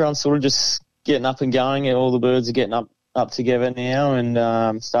now. Everyone's sort of just getting up and going, and all the birds are getting up together now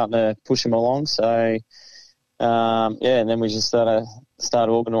and starting to push them along. So, and then we just start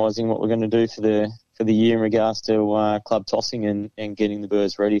organising what we're going to do for the year in regards to club tossing and getting the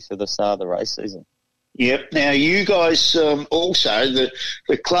birds ready for the start of the race season. Yep. Now, you guys also,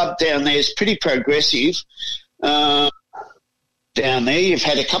 the club down there is pretty progressive. Down there, you've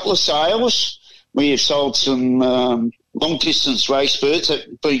had a couple of sales. We have sold some long-distance race birds that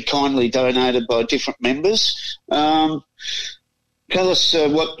have been kindly donated by different members. Tell us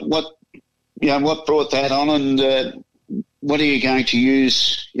what brought that on, and what are you going to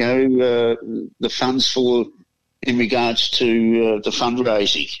use, the funds for in regards to the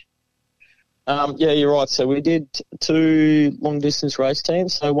fundraising? Yeah, you're right. So we did 2 long-distance race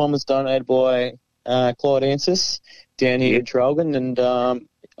teams. So one was donated by Clyde Ansis down here at Traralgon, and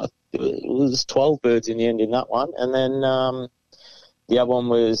it was 12 birds in the end in that one. And then the other one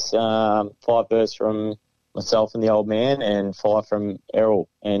was 5 birds from myself and the old man, and 5 from Errol.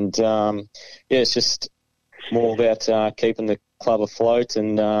 And, it's just more about keeping the club afloat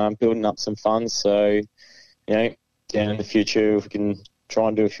and building up some funds. So, down in the future, we can try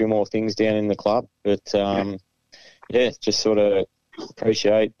and do a few more things down in the club. But, just sort of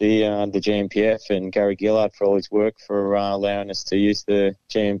appreciate the GMPF and Gary Gillard for all his work for allowing us to use the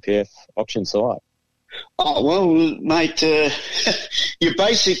GMPF auction site. Oh, well, mate, you're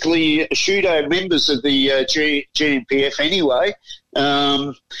basically pseudo members of the GMPF anyway.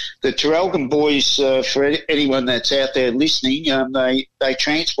 The Traralgon boys, for anyone that's out there listening, they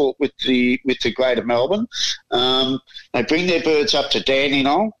transport with the Greater Melbourne. They bring their birds up to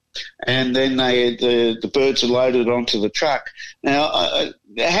Dandenong, and then the birds are loaded onto the truck. Now,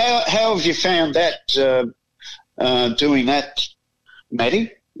 how have you found that doing that,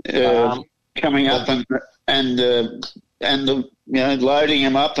 Matty? Coming up and loading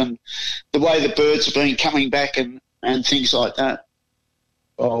them up, and the way the birds have been coming back and things like that.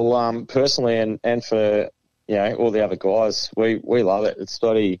 Well, personally, and for all the other guys, we love it. It's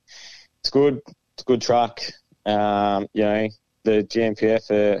good. It's a good truck. The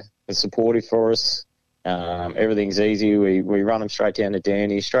GMPF are supportive for us. Everything's easy. We run them straight down to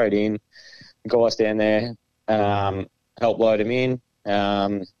Danny, straight in. The guys down there help load them in.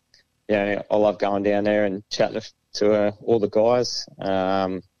 I love going down there and chatting to all the guys.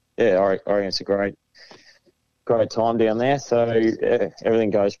 I reckon it's a great time down there. So everything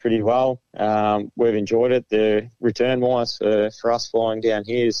goes pretty well. We've enjoyed it. The return-wise for us flying down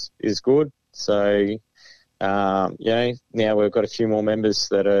here is good. So, now we've got a few more members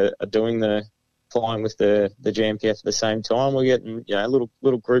that are doing the flying with the GMPF at the same time. We're getting, little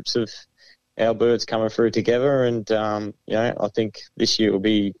groups of our birds coming through together, and I think this year will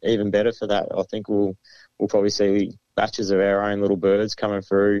be even better for that. I think we'll probably see batches of our own little birds coming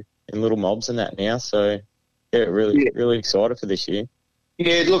through in little mobs and that now. So really excited for this year.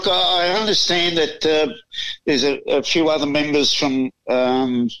 Yeah, look, I understand that there's a few other members from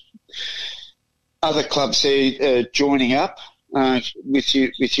other clubs there joining up with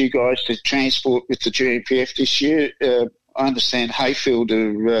you guys to transport with the GMPF this year. I understand Hayfield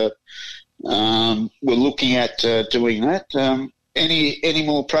are we're looking at doing that. Any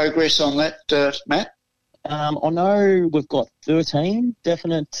more progress on that, Matt? I know we've got 13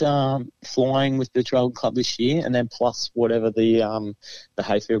 definite flying with the Traralgon Club this year, and then plus whatever the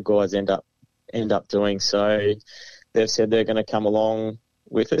Hayfield guys end up doing. So they've said they're going to come along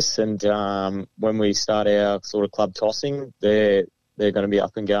with us, and when we start our sort of club tossing, they're going to be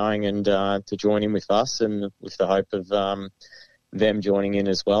up and going and to join in with us, and with the hope of them joining in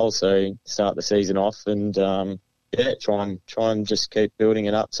as well. So start the season off and try and just keep building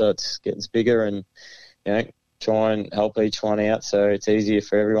it up so it gets bigger, and try and help each one out so it's easier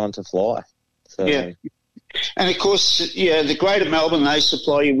for everyone to fly. So, yeah. And of course, the Greater Melbourne, they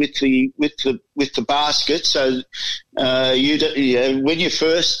supply you with the basket. So when you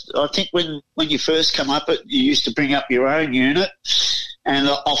first come up, you used to bring up your own unit and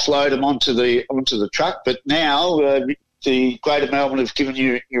offload them onto the truck. But now the Greater Melbourne have given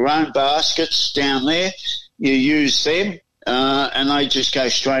you your own baskets down there. You use them, and they just go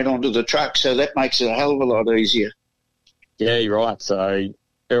straight onto the truck. So that makes it a hell of a lot easier. Yeah, you're right. So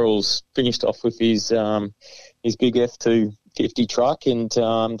Errol's finished off with his big F250 truck, and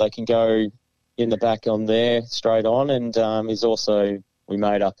they can go in the back on there straight on. And we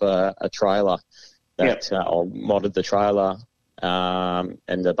made up a trailer that or modded the trailer,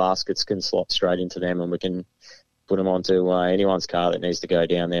 and the baskets can slot straight into them, and we can put them onto anyone's car that needs to go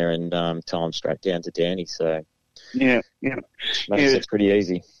down there and tie them straight down to Danny. So makes it pretty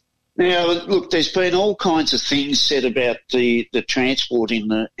easy. Now, look, there's been all kinds of things said about the transport in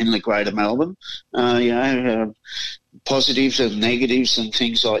the Greater Melbourne, positives and negatives and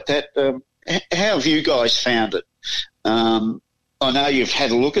things like that. How have you guys found it? I know you've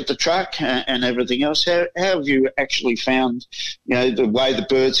had a look at the truck and everything else. How have you actually found, the way the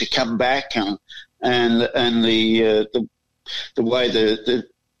birds have come back and the way the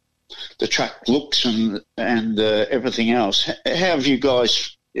truck looks and everything else? How have you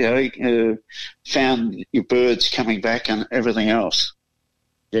guys found your birds coming back and everything else?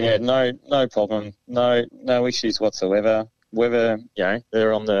 Yeah, no problem. No issues whatsoever. Whether,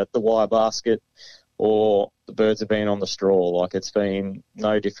 they're on the wire basket or the birds have been on the straw, like it's been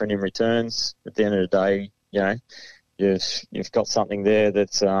no different in returns. At the end of the day, you've got something there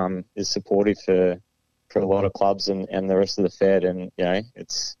that is supportive for a lot of clubs and the rest of the Fed, and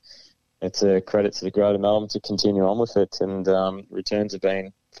it's a credit to the Greater Melbourne to continue on with it, and returns have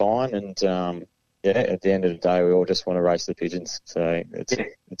been fine, and at the end of the day, we all just want to race the pigeons, so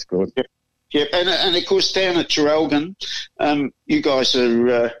it's good. Yep, and of course down at Traralgon, you guys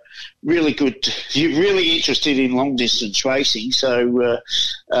are really good. You're really interested in long distance racing, so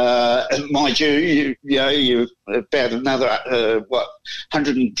mind you, you're about another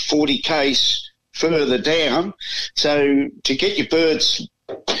 140 k's further down. So to get your birds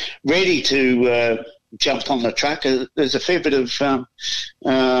ready to jump on the truck, there's a fair bit of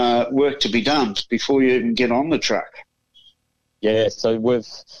work to be done before you even get on the truck. Yeah, so we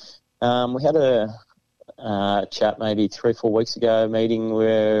had a chat maybe 3 or 4 weeks ago, a meeting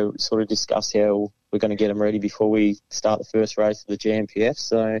where we sort of discussed how we're going to get them ready before we start the first race of the GMPF.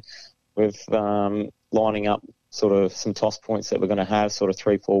 So we're lining up sort of some toss points that we're going to have sort of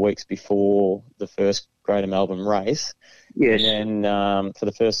 3 or 4 weeks before the first Greater Melbourne race. Yes. And then for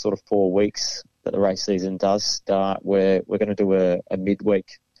the first sort of 4 weeks that the race season does start, we're going to do a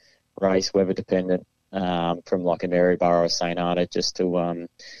midweek race, weather dependent, from like a Maryborough or St Arnaud, just to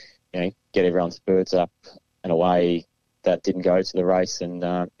get everyone's birds up and away that didn't go to the race, and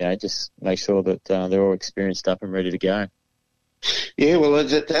just make sure that they're all experienced up and ready to go. Yeah, well,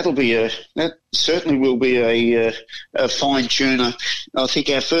 that certainly will be a fine tuner. I think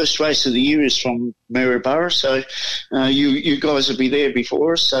our first race of the year is from Maryborough, so you guys will be there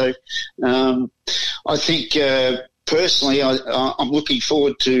before us. So I think personally, I'm looking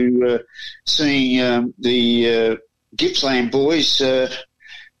forward to seeing the Gippsland boys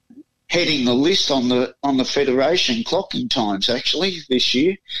heading the list on the Federation clocking times actually this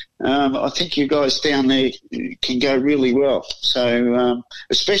year. I think you guys down there can go really well. So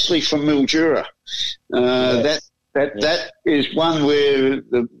especially from Mildura, that is one where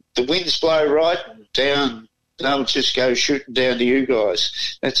the winds blow right down. They'll just go shooting down to you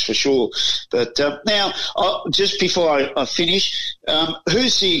guys. That's for sure. But now, just before I finish,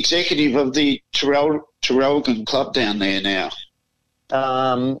 who's the executive of the Traralgon Club down there now?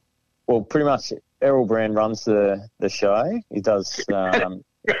 Well, pretty much Errol Brand runs the show. He does, he's the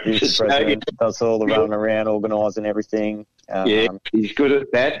president, does all the running around, organising everything. He's good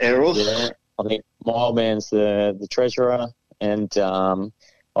at that, Errol. Yeah, I think my old man's the treasurer, and I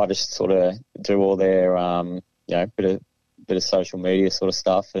just sort of do all their, bit of social media sort of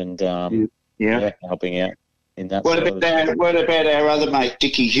stuff, and helping out in that. What about our other mate,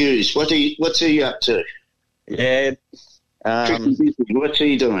 Dickie Hughes? What's he up to? Yeah. What's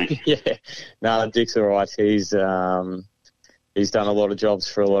he doing? Yeah, no, Dick's all right. He's done a lot of jobs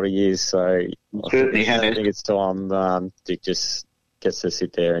for a lot of years, so I think it's time Dick just gets to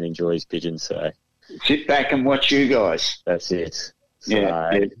sit there and enjoy his pigeons. So sit back and watch you guys. That's it. So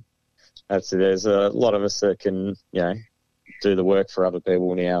that's it. There's a lot of us that can do the work for other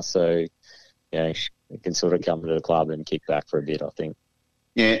people now, so we can sort of come to the club and kick back for a bit, I think.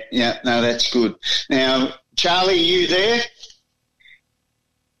 Yeah, no, that's good. Now, Charlie, you there?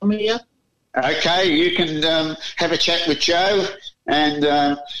 I'm here. Okay, you can have a chat with Joe and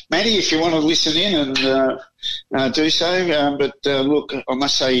Matty if you want to listen in and do so. But look, I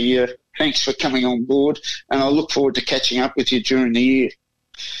must say thanks for coming on board, and I look forward to catching up with you during the year.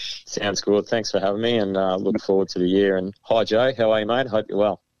 Sounds good. Thanks for having me, and look forward to the year. And hi, Joe. How are you, mate? Hope you're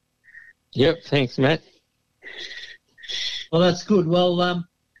well. Yep, thanks, Matt. Well, that's good. Well,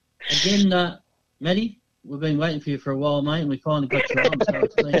 again, Matty, we've been waiting for you for a while, mate, and we finally got you on. So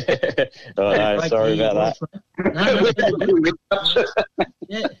it's been no, sorry about that. No,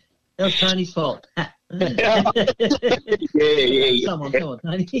 yeah, that was Tony's fault. yeah. Come on,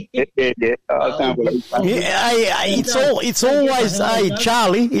 Tony. yeah. It's always,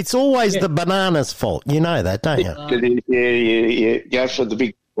 Charlie, it's always the banana's fault. You know that, don't you? Yeah. Go for the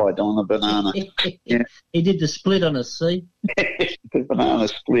big bite on the banana. Yeah. He did the split on us, see? The banana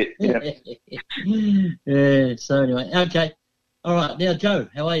split, yeah. Yeah, so anyway, okay. All right, now, Joe,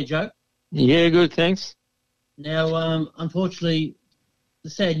 how are you, Joe? Yeah, good, thanks. Now, unfortunately, the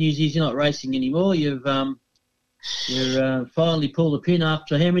sad news is you're not racing anymore. You've finally pulled the pin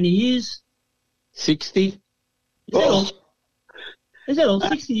after how many years? 60. Is that all?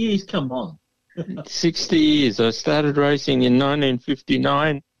 60 years? Come on. 60 years. I started racing in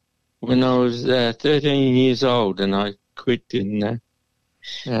 1959 when I was 13 years old, and I quit in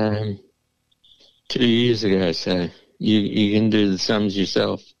 2 years ago. So you can do the sums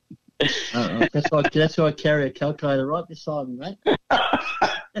yourself. That's why I carry a calculator right beside me, mate.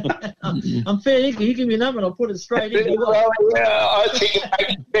 I'm fair. You give me a number and I'll put it straight in. Well, yeah, I think it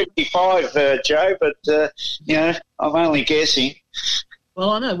may be 55, Joe, but I'm only guessing.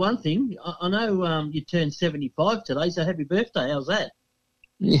 Well, I know one thing. I know you turned 75 today, so happy birthday. How's that?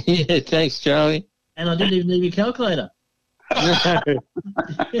 Yeah, thanks, Charlie. And I didn't even need your calculator. Mate,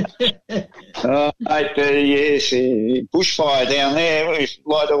 yes, bushfire down there. We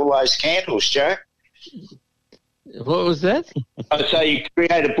light all those candles, Joe. What was that? I'd say you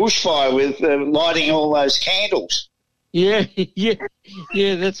create a bushfire with lighting all those candles. Yeah,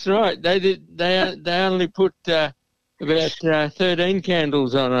 that's right. They did. They only put about 13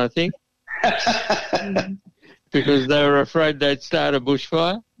 candles on, I think, because they were afraid they'd start a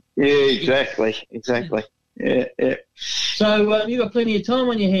bushfire. Yeah, exactly. Yeah. So you've got plenty of time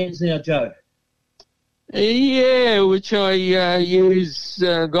on your hands now, Joe. Yeah, which I use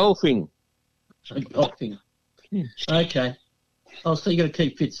golfing. Golfing. Okay. Oh, so you got to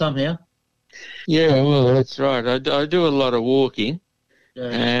keep fit somehow. Yeah, well, that's right. I do a lot of walking,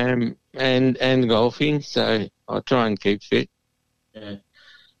 and golfing, so I try and keep fit. Yeah.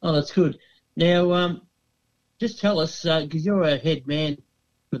 Oh, that's good. Now, just tell us, because you're a head man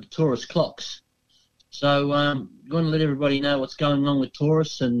for the Taurus clocks. So you want to let everybody know what's going on with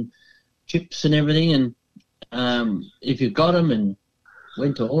Taurus and chips and everything, and if you've got them and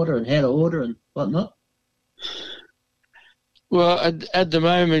when to order and how to order and whatnot? Well, at the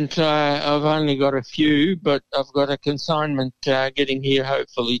moment, I've only got a few, but I've got a consignment getting here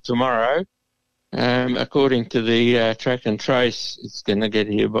hopefully tomorrow. According to the track and trace, it's going to get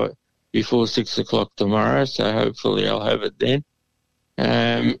here before 6 o'clock tomorrow, so hopefully I'll have it then.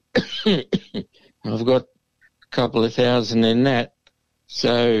 I've got a couple of thousand in that,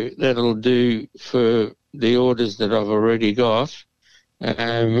 so that'll do for the orders that I've already got.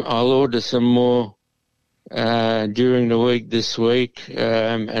 I'll order some more during the week this week,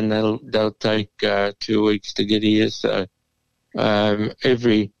 and they'll take 2 weeks to get here. So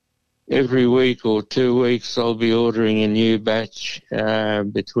every week or 2 weeks, I'll be ordering a new batch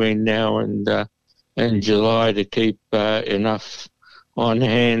between now and July to keep enough on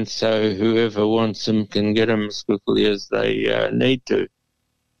hand, so whoever wants them can get them as quickly as they need to.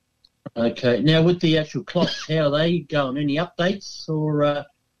 Okay. Now, with the actual clocks, how are they going? Any updates, or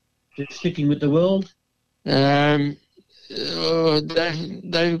just sticking with the world? They've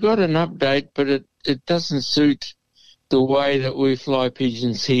got an update, but it doesn't suit the way that we fly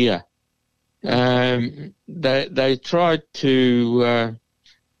pigeons here. They tried to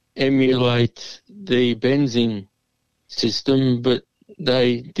emulate the Benzing system, but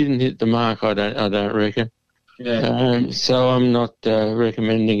they didn't hit the mark. I don't reckon. Yeah. So I'm not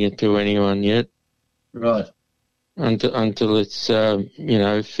recommending it to anyone yet. Right. Until it's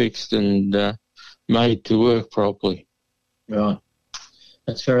fixed and made to work properly. Right.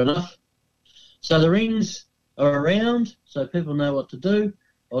 That's fair enough. So the rings are around, so people know what to do.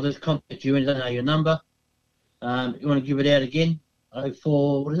 I'll just contact you and I know your number. You want to give it out again?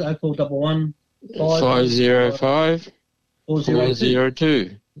 0411 505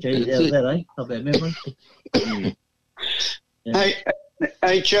 402. Geez, how's that, eh? Not bad memory. Yeah.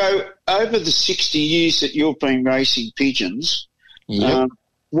 Hey, Joe, over the 60 years that you've been racing pigeons, yep.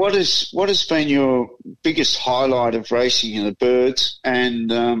 what has been your biggest highlight of racing in the birds,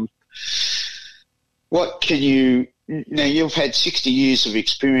 and what can you? Now you've had 60 years of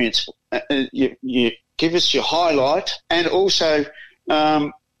experience. You give us your highlight, and also,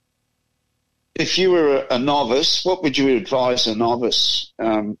 if you were a novice, what would you advise a novice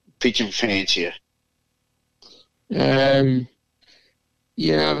pigeon fancier? I've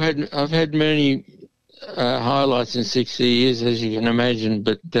had many highlights in 60 years, as you can imagine,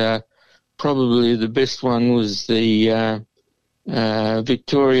 but probably the best one was the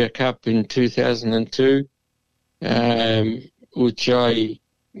Victoria Cup in 2002, which I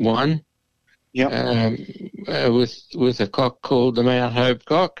won. With a cock called the Mount Hope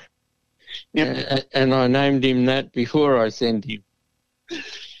cock. And I named him that before I sent him.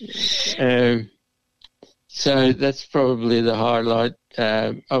 So that's probably the highlight.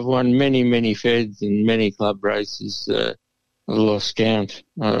 I've won many feds and many club races. I've lost count.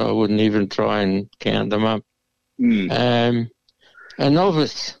 I wouldn't even try and count them up. A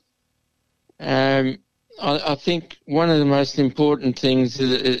novice. I think one of the most important things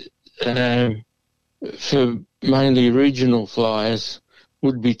for mainly regional flyers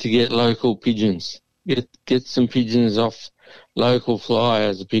would be to get local pigeons. Get some pigeons off local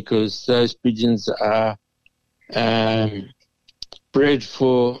flyers, because those pigeons are bred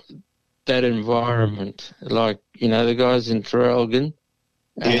for that environment. Like, the guys in Traralgon,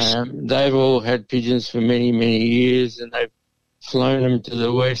 they've all had pigeons for many years, and they've flown them to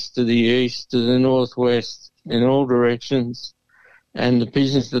the west, to the east, to the northwest, in all directions. And the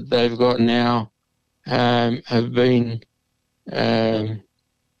pigeons that they've got now have been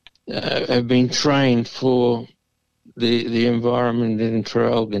trained for the environment in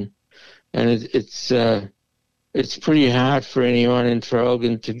Traralgon, and it's pretty hard for anyone in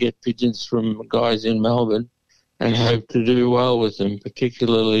Traralgon to get pigeons from guys in Melbourne and hope to do well with them,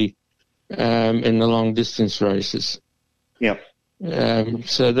 particularly in the long distance races. Yep.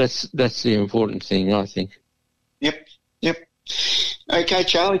 So that's the important thing, I think. Yep. Okay,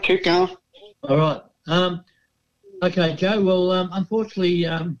 Charlie, keep going. All right. Okay, Joe. Well, unfortunately,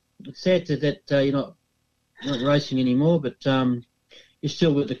 it's sad that you're not racing anymore, but you're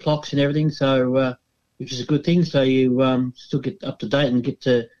still with the clocks and everything, so which is a good thing. So you still get up to date and get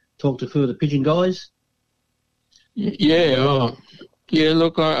to talk to a few of the pigeon guys. Yeah.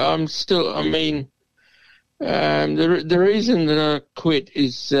 Look, I'm still. I mean, the reason that I quit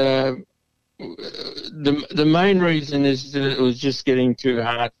is the main reason is that it was just getting too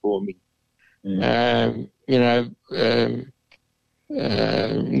hard for me.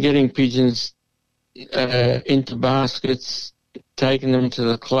 Getting pigeons into baskets, taking them to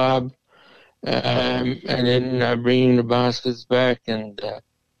the club, and then bringing the baskets back, and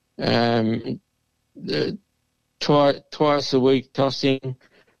twice a week tossing,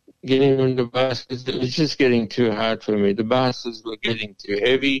 getting them into baskets. It was just getting too hard for me. The baskets were getting too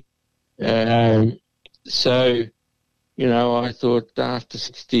heavy. So, I thought after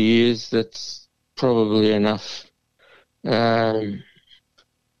 60 years, that's probably enough. So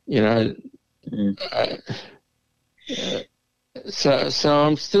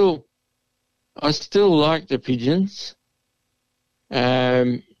I still like the pigeons,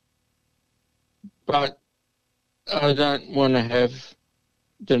 but I don't want to have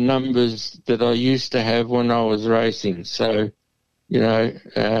the numbers that I used to have when I was racing. So,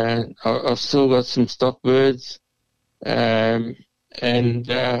 I've still got some stock birds, and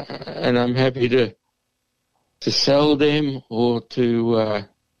I'm happy to sell them or to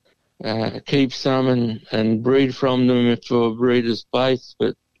keep some and breed from them for a breeder's place.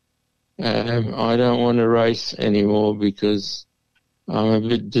 But I don't want to race anymore because I'm a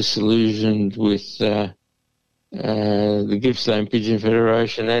bit disillusioned with the Gippsland Pigeon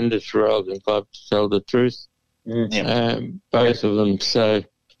Federation and the Traralgon Club, to tell the truth. Both of them. So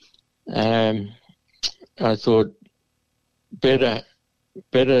I thought better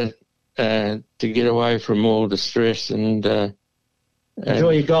to get away from all the stress and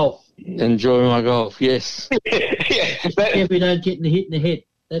enjoy your golf. Enjoy my golf, yes. If we don't get hit in the head,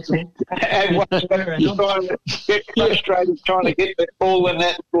 that's all. And get frustrated trying to get the ball in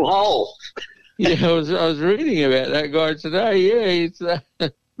that little hole. Yeah, I was reading about that guy today. Yeah, he's a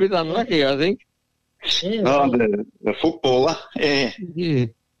bit unlucky, I think. Yeah, the footballer. Yeah.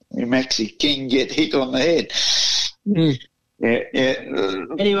 Maxi King get hit on the head. Yeah.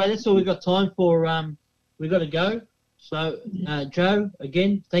 Anyway, that's all we've got time for. We've got to go. So, Joe,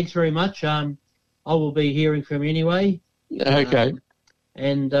 again, thanks very much. I will be hearing from you anyway. Okay.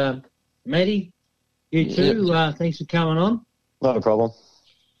 And Maddie, you too. Yep. Thanks for coming on. Not a problem.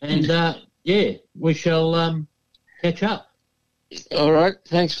 And we shall catch up. All right.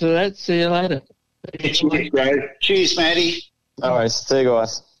 Thanks for that. See you later. Cheers, bro. Cheers, Matty. All right. See you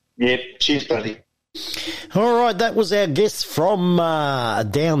guys. Yep. Cheers, buddy. All right, that was our guest from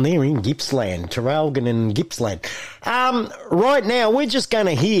down there in Gippsland, Traralgon and Gippsland. Right now, we're just going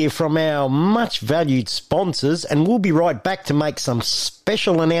to hear from our much-valued sponsors, and we'll be right back to make some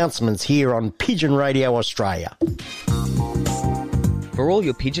special announcements here on Pigeon Radio Australia. For all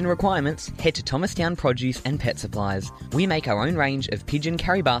your pigeon requirements, head to Thomastown Produce and Pet Supplies. We make our own range of pigeon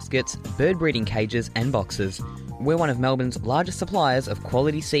carry baskets, bird breeding cages and boxes. We're one of Melbourne's largest suppliers of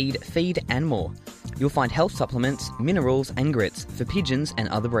quality seed, feed and more. You'll find health supplements, minerals and grits for pigeons and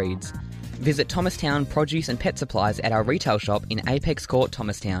other breeds. Visit Thomastown Produce and Pet Supplies at our retail shop in Apex Court,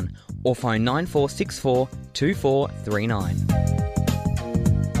 Thomastown, or phone 9464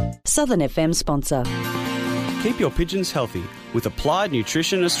 2439. Southern FM sponsor. Keep your pigeons healthy with Applied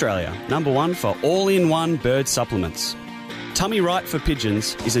Nutrition Australia, #1 for all-in-one bird supplements. Tummy Right for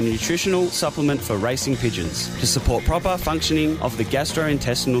Pigeons is a nutritional supplement for racing pigeons to support proper functioning of the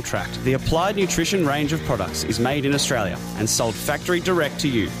gastrointestinal tract. The Applied Nutrition range of products is made in Australia and sold factory direct to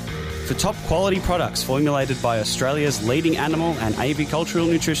you. For top quality products formulated by Australia's leading animal and avicultural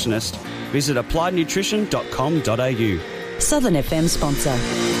nutritionist, visit appliednutrition.com.au. Southern FM sponsor.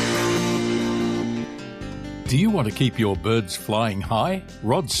 Do you want to keep your birds flying high?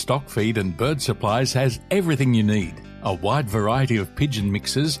 Rod's Stock Feed and Bird Supplies has everything you need. A wide variety of pigeon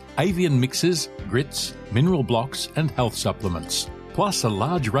mixes, avian mixes, grits, mineral blocks and health supplements. Plus a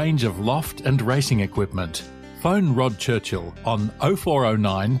large range of loft and racing equipment. Phone Rod Churchill on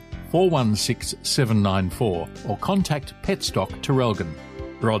 0409 416 794 or contact Petstock Traralgon.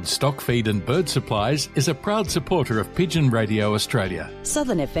 Rod's Stock Feed and Bird Supplies is a proud supporter of Pigeon Radio Australia.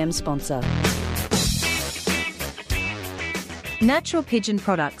 Southern FM sponsor. Natural Pigeon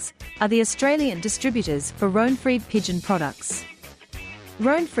Products are the Australian distributors for Röhnfried pigeon products.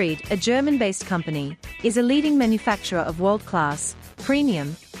 Röhnfried, a German-based company, is a leading manufacturer of world-class,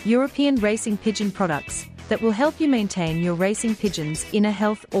 premium, European racing pigeon products that will help you maintain your racing pigeons' inner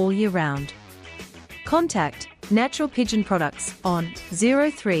health all year round. Contact Natural Pigeon Products on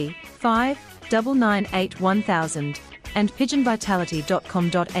 035 998 1000 and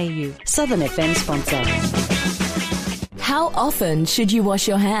pigeonvitality.com.au. Southern FM sponsor. How often should you wash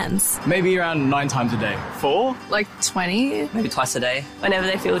your hands? Maybe around 9 times a day. 4? Like 20? Maybe twice a day. Whenever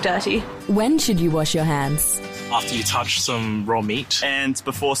they feel dirty. When should you wash your hands? After you touch some raw meat and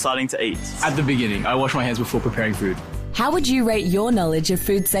before starting to eat. At the beginning, I wash my hands before preparing food. How would you rate your knowledge of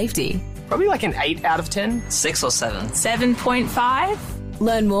food safety? Probably like an 8 out of 10. 6 or 7. 7.5?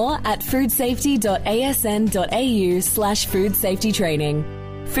 Learn more at foodsafety.asn.au/food safety training.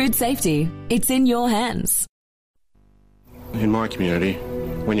 Food safety, it's in your hands. In my community,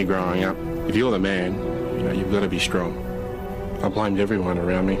 when you're growing up, if you're the man, you've got to be strong. I blamed everyone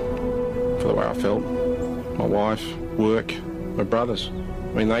around me for the way I felt. My wife, work, my brothers.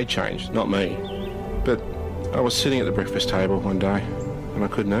 I mean, they changed, not me. But I was sitting at the breakfast table one day and I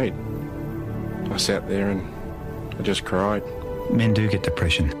couldn't eat. I sat there and I just cried. Men do get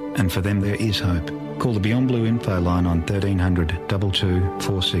depression, and for them there is hope. Call the Beyond Blue info line on 1300 22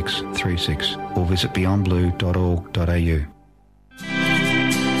 4636 or visit beyondblue.org.au.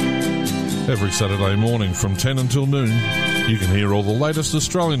 Every Saturday morning from 10 until noon, you can hear all the latest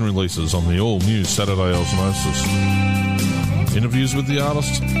Australian releases on the all-new Saturday Osmosis. Interviews with the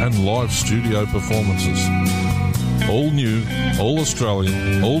artists and live studio performances. All new, all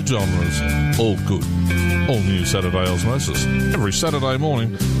Australian, all genres, all good. All new Saturday Osmosis. Every Saturday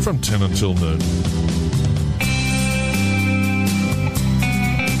morning from 10 until noon.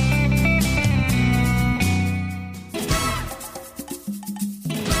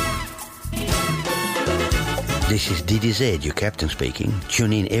 This is DDZ, your captain speaking.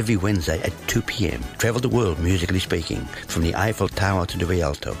 Tune in every Wednesday at 2 p.m. Travel the world musically speaking, from the Eiffel Tower to the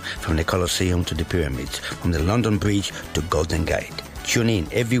Rialto, from the Colosseum to the Pyramids, from the London Bridge to Golden Gate. Tune in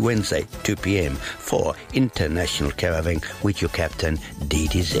every Wednesday, 2 p.m. for International Caravan with your captain,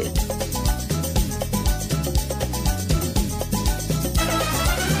 DDZ.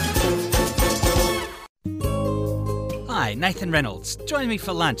 Hi, Nathan Reynolds. Join me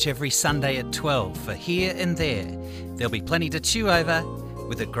for lunch every Sunday at 12 for Here and There. There'll be plenty to chew over.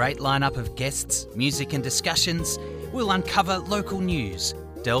 With a great lineup of guests, music and discussions, we'll uncover local news,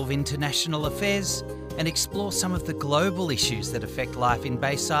 delve into national affairs and explore some of the global issues that affect life in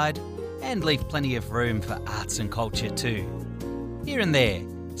Bayside and leave plenty of room for arts and culture too. Here and There,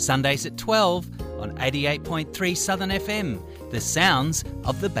 Sundays at 12 on 88.3 Southern FM, the sounds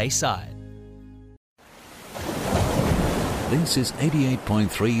of the Bayside. This is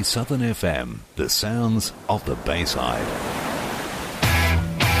 88.3 Southern FM, the sounds of the Bayside.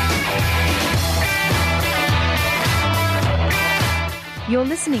 You're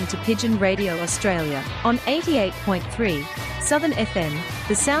listening to Pigeon Radio Australia on 88.3 Southern FM,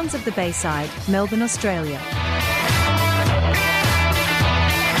 the sounds of the Bayside, Melbourne, Australia.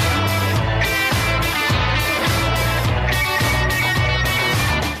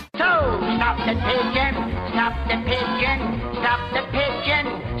 Stop the pigeon, stop the pigeon, stop the pigeon,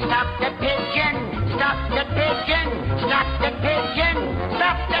 stop the pigeon, stop the pigeon, stop the pigeon,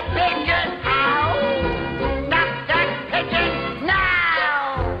 stop the pigeon, ow! Stop the pigeon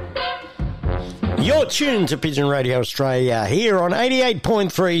now! You're tuned to Pigeon Radio Australia here on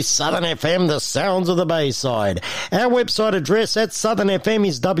 88.3 Southern FM, the sounds of the Bayside. Our website address at Southern FM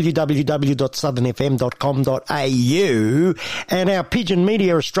is www.southernfm.com.au, and our Pigeon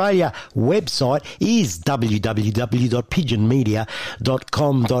Media Australia website is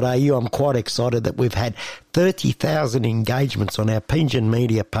www.pigeonmedia.com.au. I'm quite excited that we've had 30,000 engagements on our Pigeon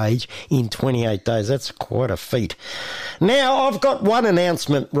Media page in 28 days. That's quite a feat. Now, I've got one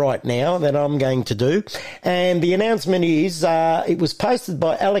announcement right now that I'm going to do, and the announcement is it was posted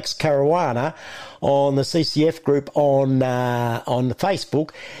by Alex Caruana on the CCF group on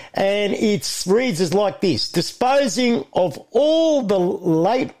Facebook, and it reads as like this: disposing of all the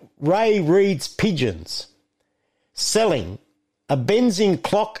late Ray Reid's pigeons, selling a Benzing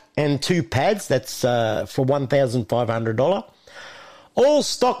clock and 2 pads, that's for $1,500. All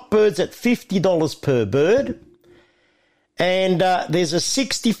stock birds at $50 per bird. And there's a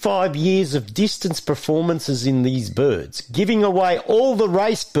 65 years of distance performances in these birds, giving away all the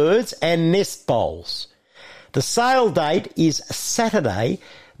race birds and nest bowls. The sale date is Saturday,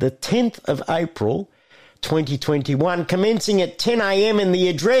 the 10th of April, 2021, commencing at 10 a.m, and the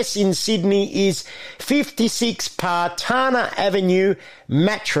address in Sydney is 56 Partana Avenue,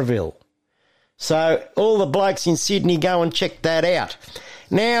 Matraville. So all the blokes in Sydney, go and check that out.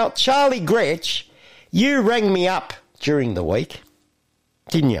 Now, Charlie Gretsch, you rang me up during the week,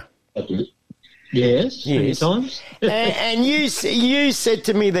 didn't you? I did. Yes, many times. and you said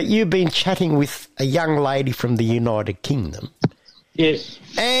to me that you've been chatting with a young lady from the United Kingdom. Yes.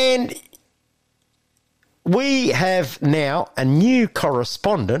 And we have now a new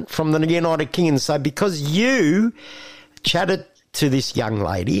correspondent from the United Kingdom. So because you chatted to this young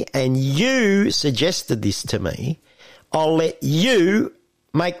lady and you suggested this to me, I'll let you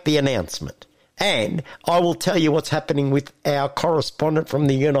make the announcement. And I will tell you what's happening with our correspondent from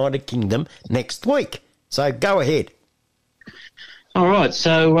the United Kingdom next week. So go ahead. All right.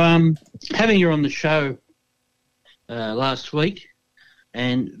 So having her on the show last week,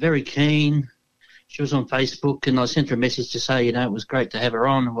 and very keen. She was on Facebook, and I sent her a message to say, it was great to have her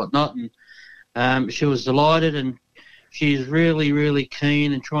on and whatnot. And she was delighted, and she's really, really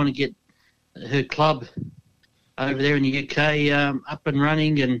keen and trying to get her club over there in the UK up and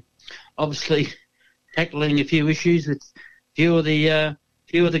running, and obviously tackling a few issues with a few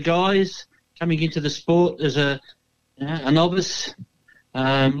of the guys coming into the sport as a novice,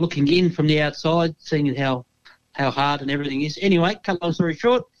 looking in from the outside, seeing how hard and everything is. Anyway, cut long story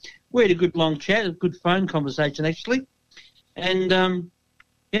short, we had a good long chat, a good phone conversation actually, and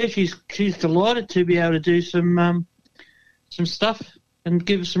she's delighted to be able to do some stuff and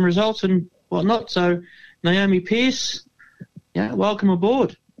give us some results and whatnot. So Naomi Pearce, welcome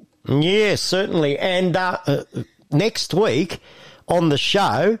aboard. Yes, certainly. And next week on the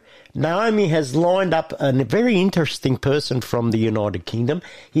show, Naomi has lined up a very interesting person from the United Kingdom.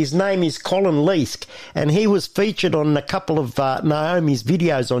 His name is Colin Leask, and he was featured on a couple of Naomi's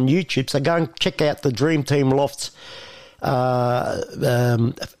videos on YouTube. So go and check out the Dream Team Lofts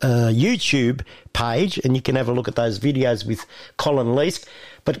YouTube page, and you can have a look at those videos with Colin Leask.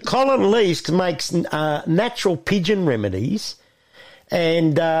 But Colin Leask makes natural pigeon remedies,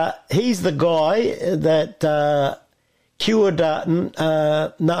 and he's the guy that cured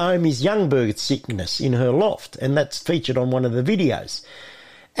Naomi's young bird sickness in her loft, and that's featured on one of the videos.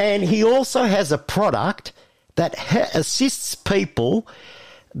 And he also has a product that assists people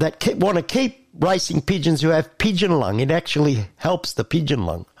that want to keep racing pigeons who have pigeon lung. It actually helps the pigeon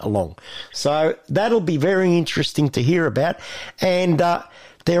lung along. So that'll be very interesting to hear about. And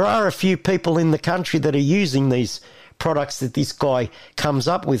there are a few people in the country that are using these products that this guy comes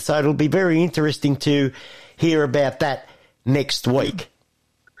up with. So it'll be very interesting to hear about that next week.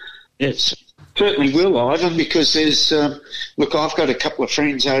 Yes, certainly will, Ivan, because there's, look, I've got a couple of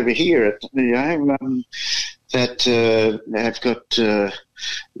friends over here that have got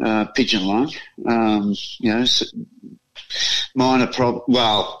pigeon lung,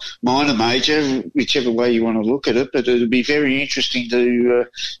 minor, major, whichever way you want to look at it. But it'll be very interesting to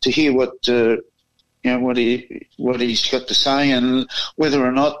hear what he's got to say, and whether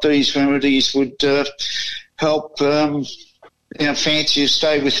or not these remedies would help fancy to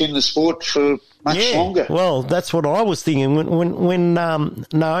stay within the sport for much longer. Well, that's what I was thinking. When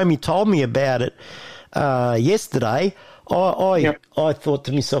Naomi told me about it yesterday, I thought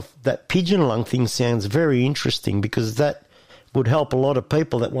to myself, that pigeon lung thing sounds very interesting, because that would help a lot of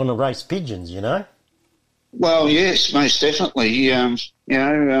people that want to race pigeons, you know? Well, yes, most definitely. A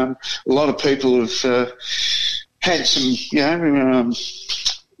lot of people have had some,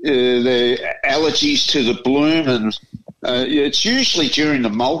 the allergies to the bloom, and it's usually during the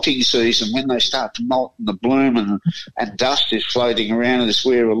molting season when they start to molt in the bloom and dust is floating around. Is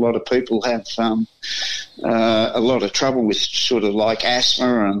where a lot of people have a lot of trouble with sort of like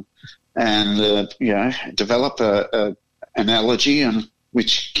asthma and develop an allergy, and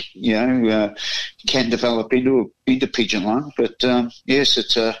which can develop into pigeon lung. But yes,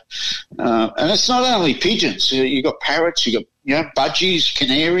 it's and it's not only pigeons. You've got parrots, you've got budgies,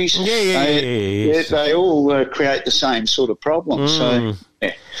 canaries. They all create the same sort of problem. So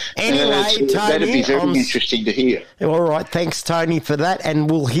anyway, Tony, that'd be very interesting to hear. All right, thanks, Tony, for that, and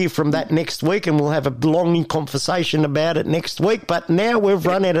we'll hear from that next week, and we'll have a long conversation about it next week. But now we've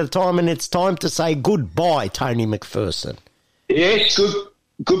run out of time, and it's time to say goodbye, Tony McPherson. Yes,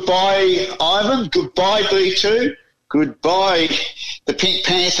 goodbye, Ivan. Goodbye, B2. Goodbye, the Pink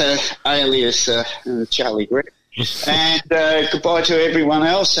Panther alias Charlie Greg. And goodbye to everyone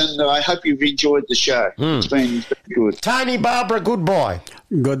else, and I hope you've enjoyed the show. It's been good. Tony Barbara, goodbye.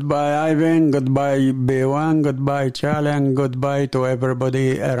 Goodbye, Ivan. Goodbye, B1. Goodbye, Charlie. And goodbye to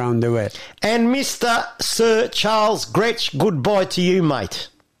everybody around the world. And Mr. Sir Charles Gretsch, goodbye to you, mate.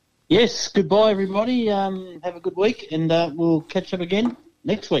 Yes, goodbye, everybody. Have a good week, and we'll catch up again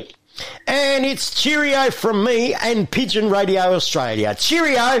next week. And it's cheerio from me and Pigeon Radio Australia.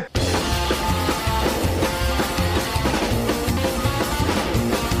 Cheerio!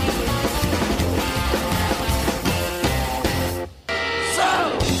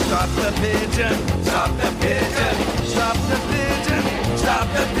 Stop the pigeon, stop the pigeon.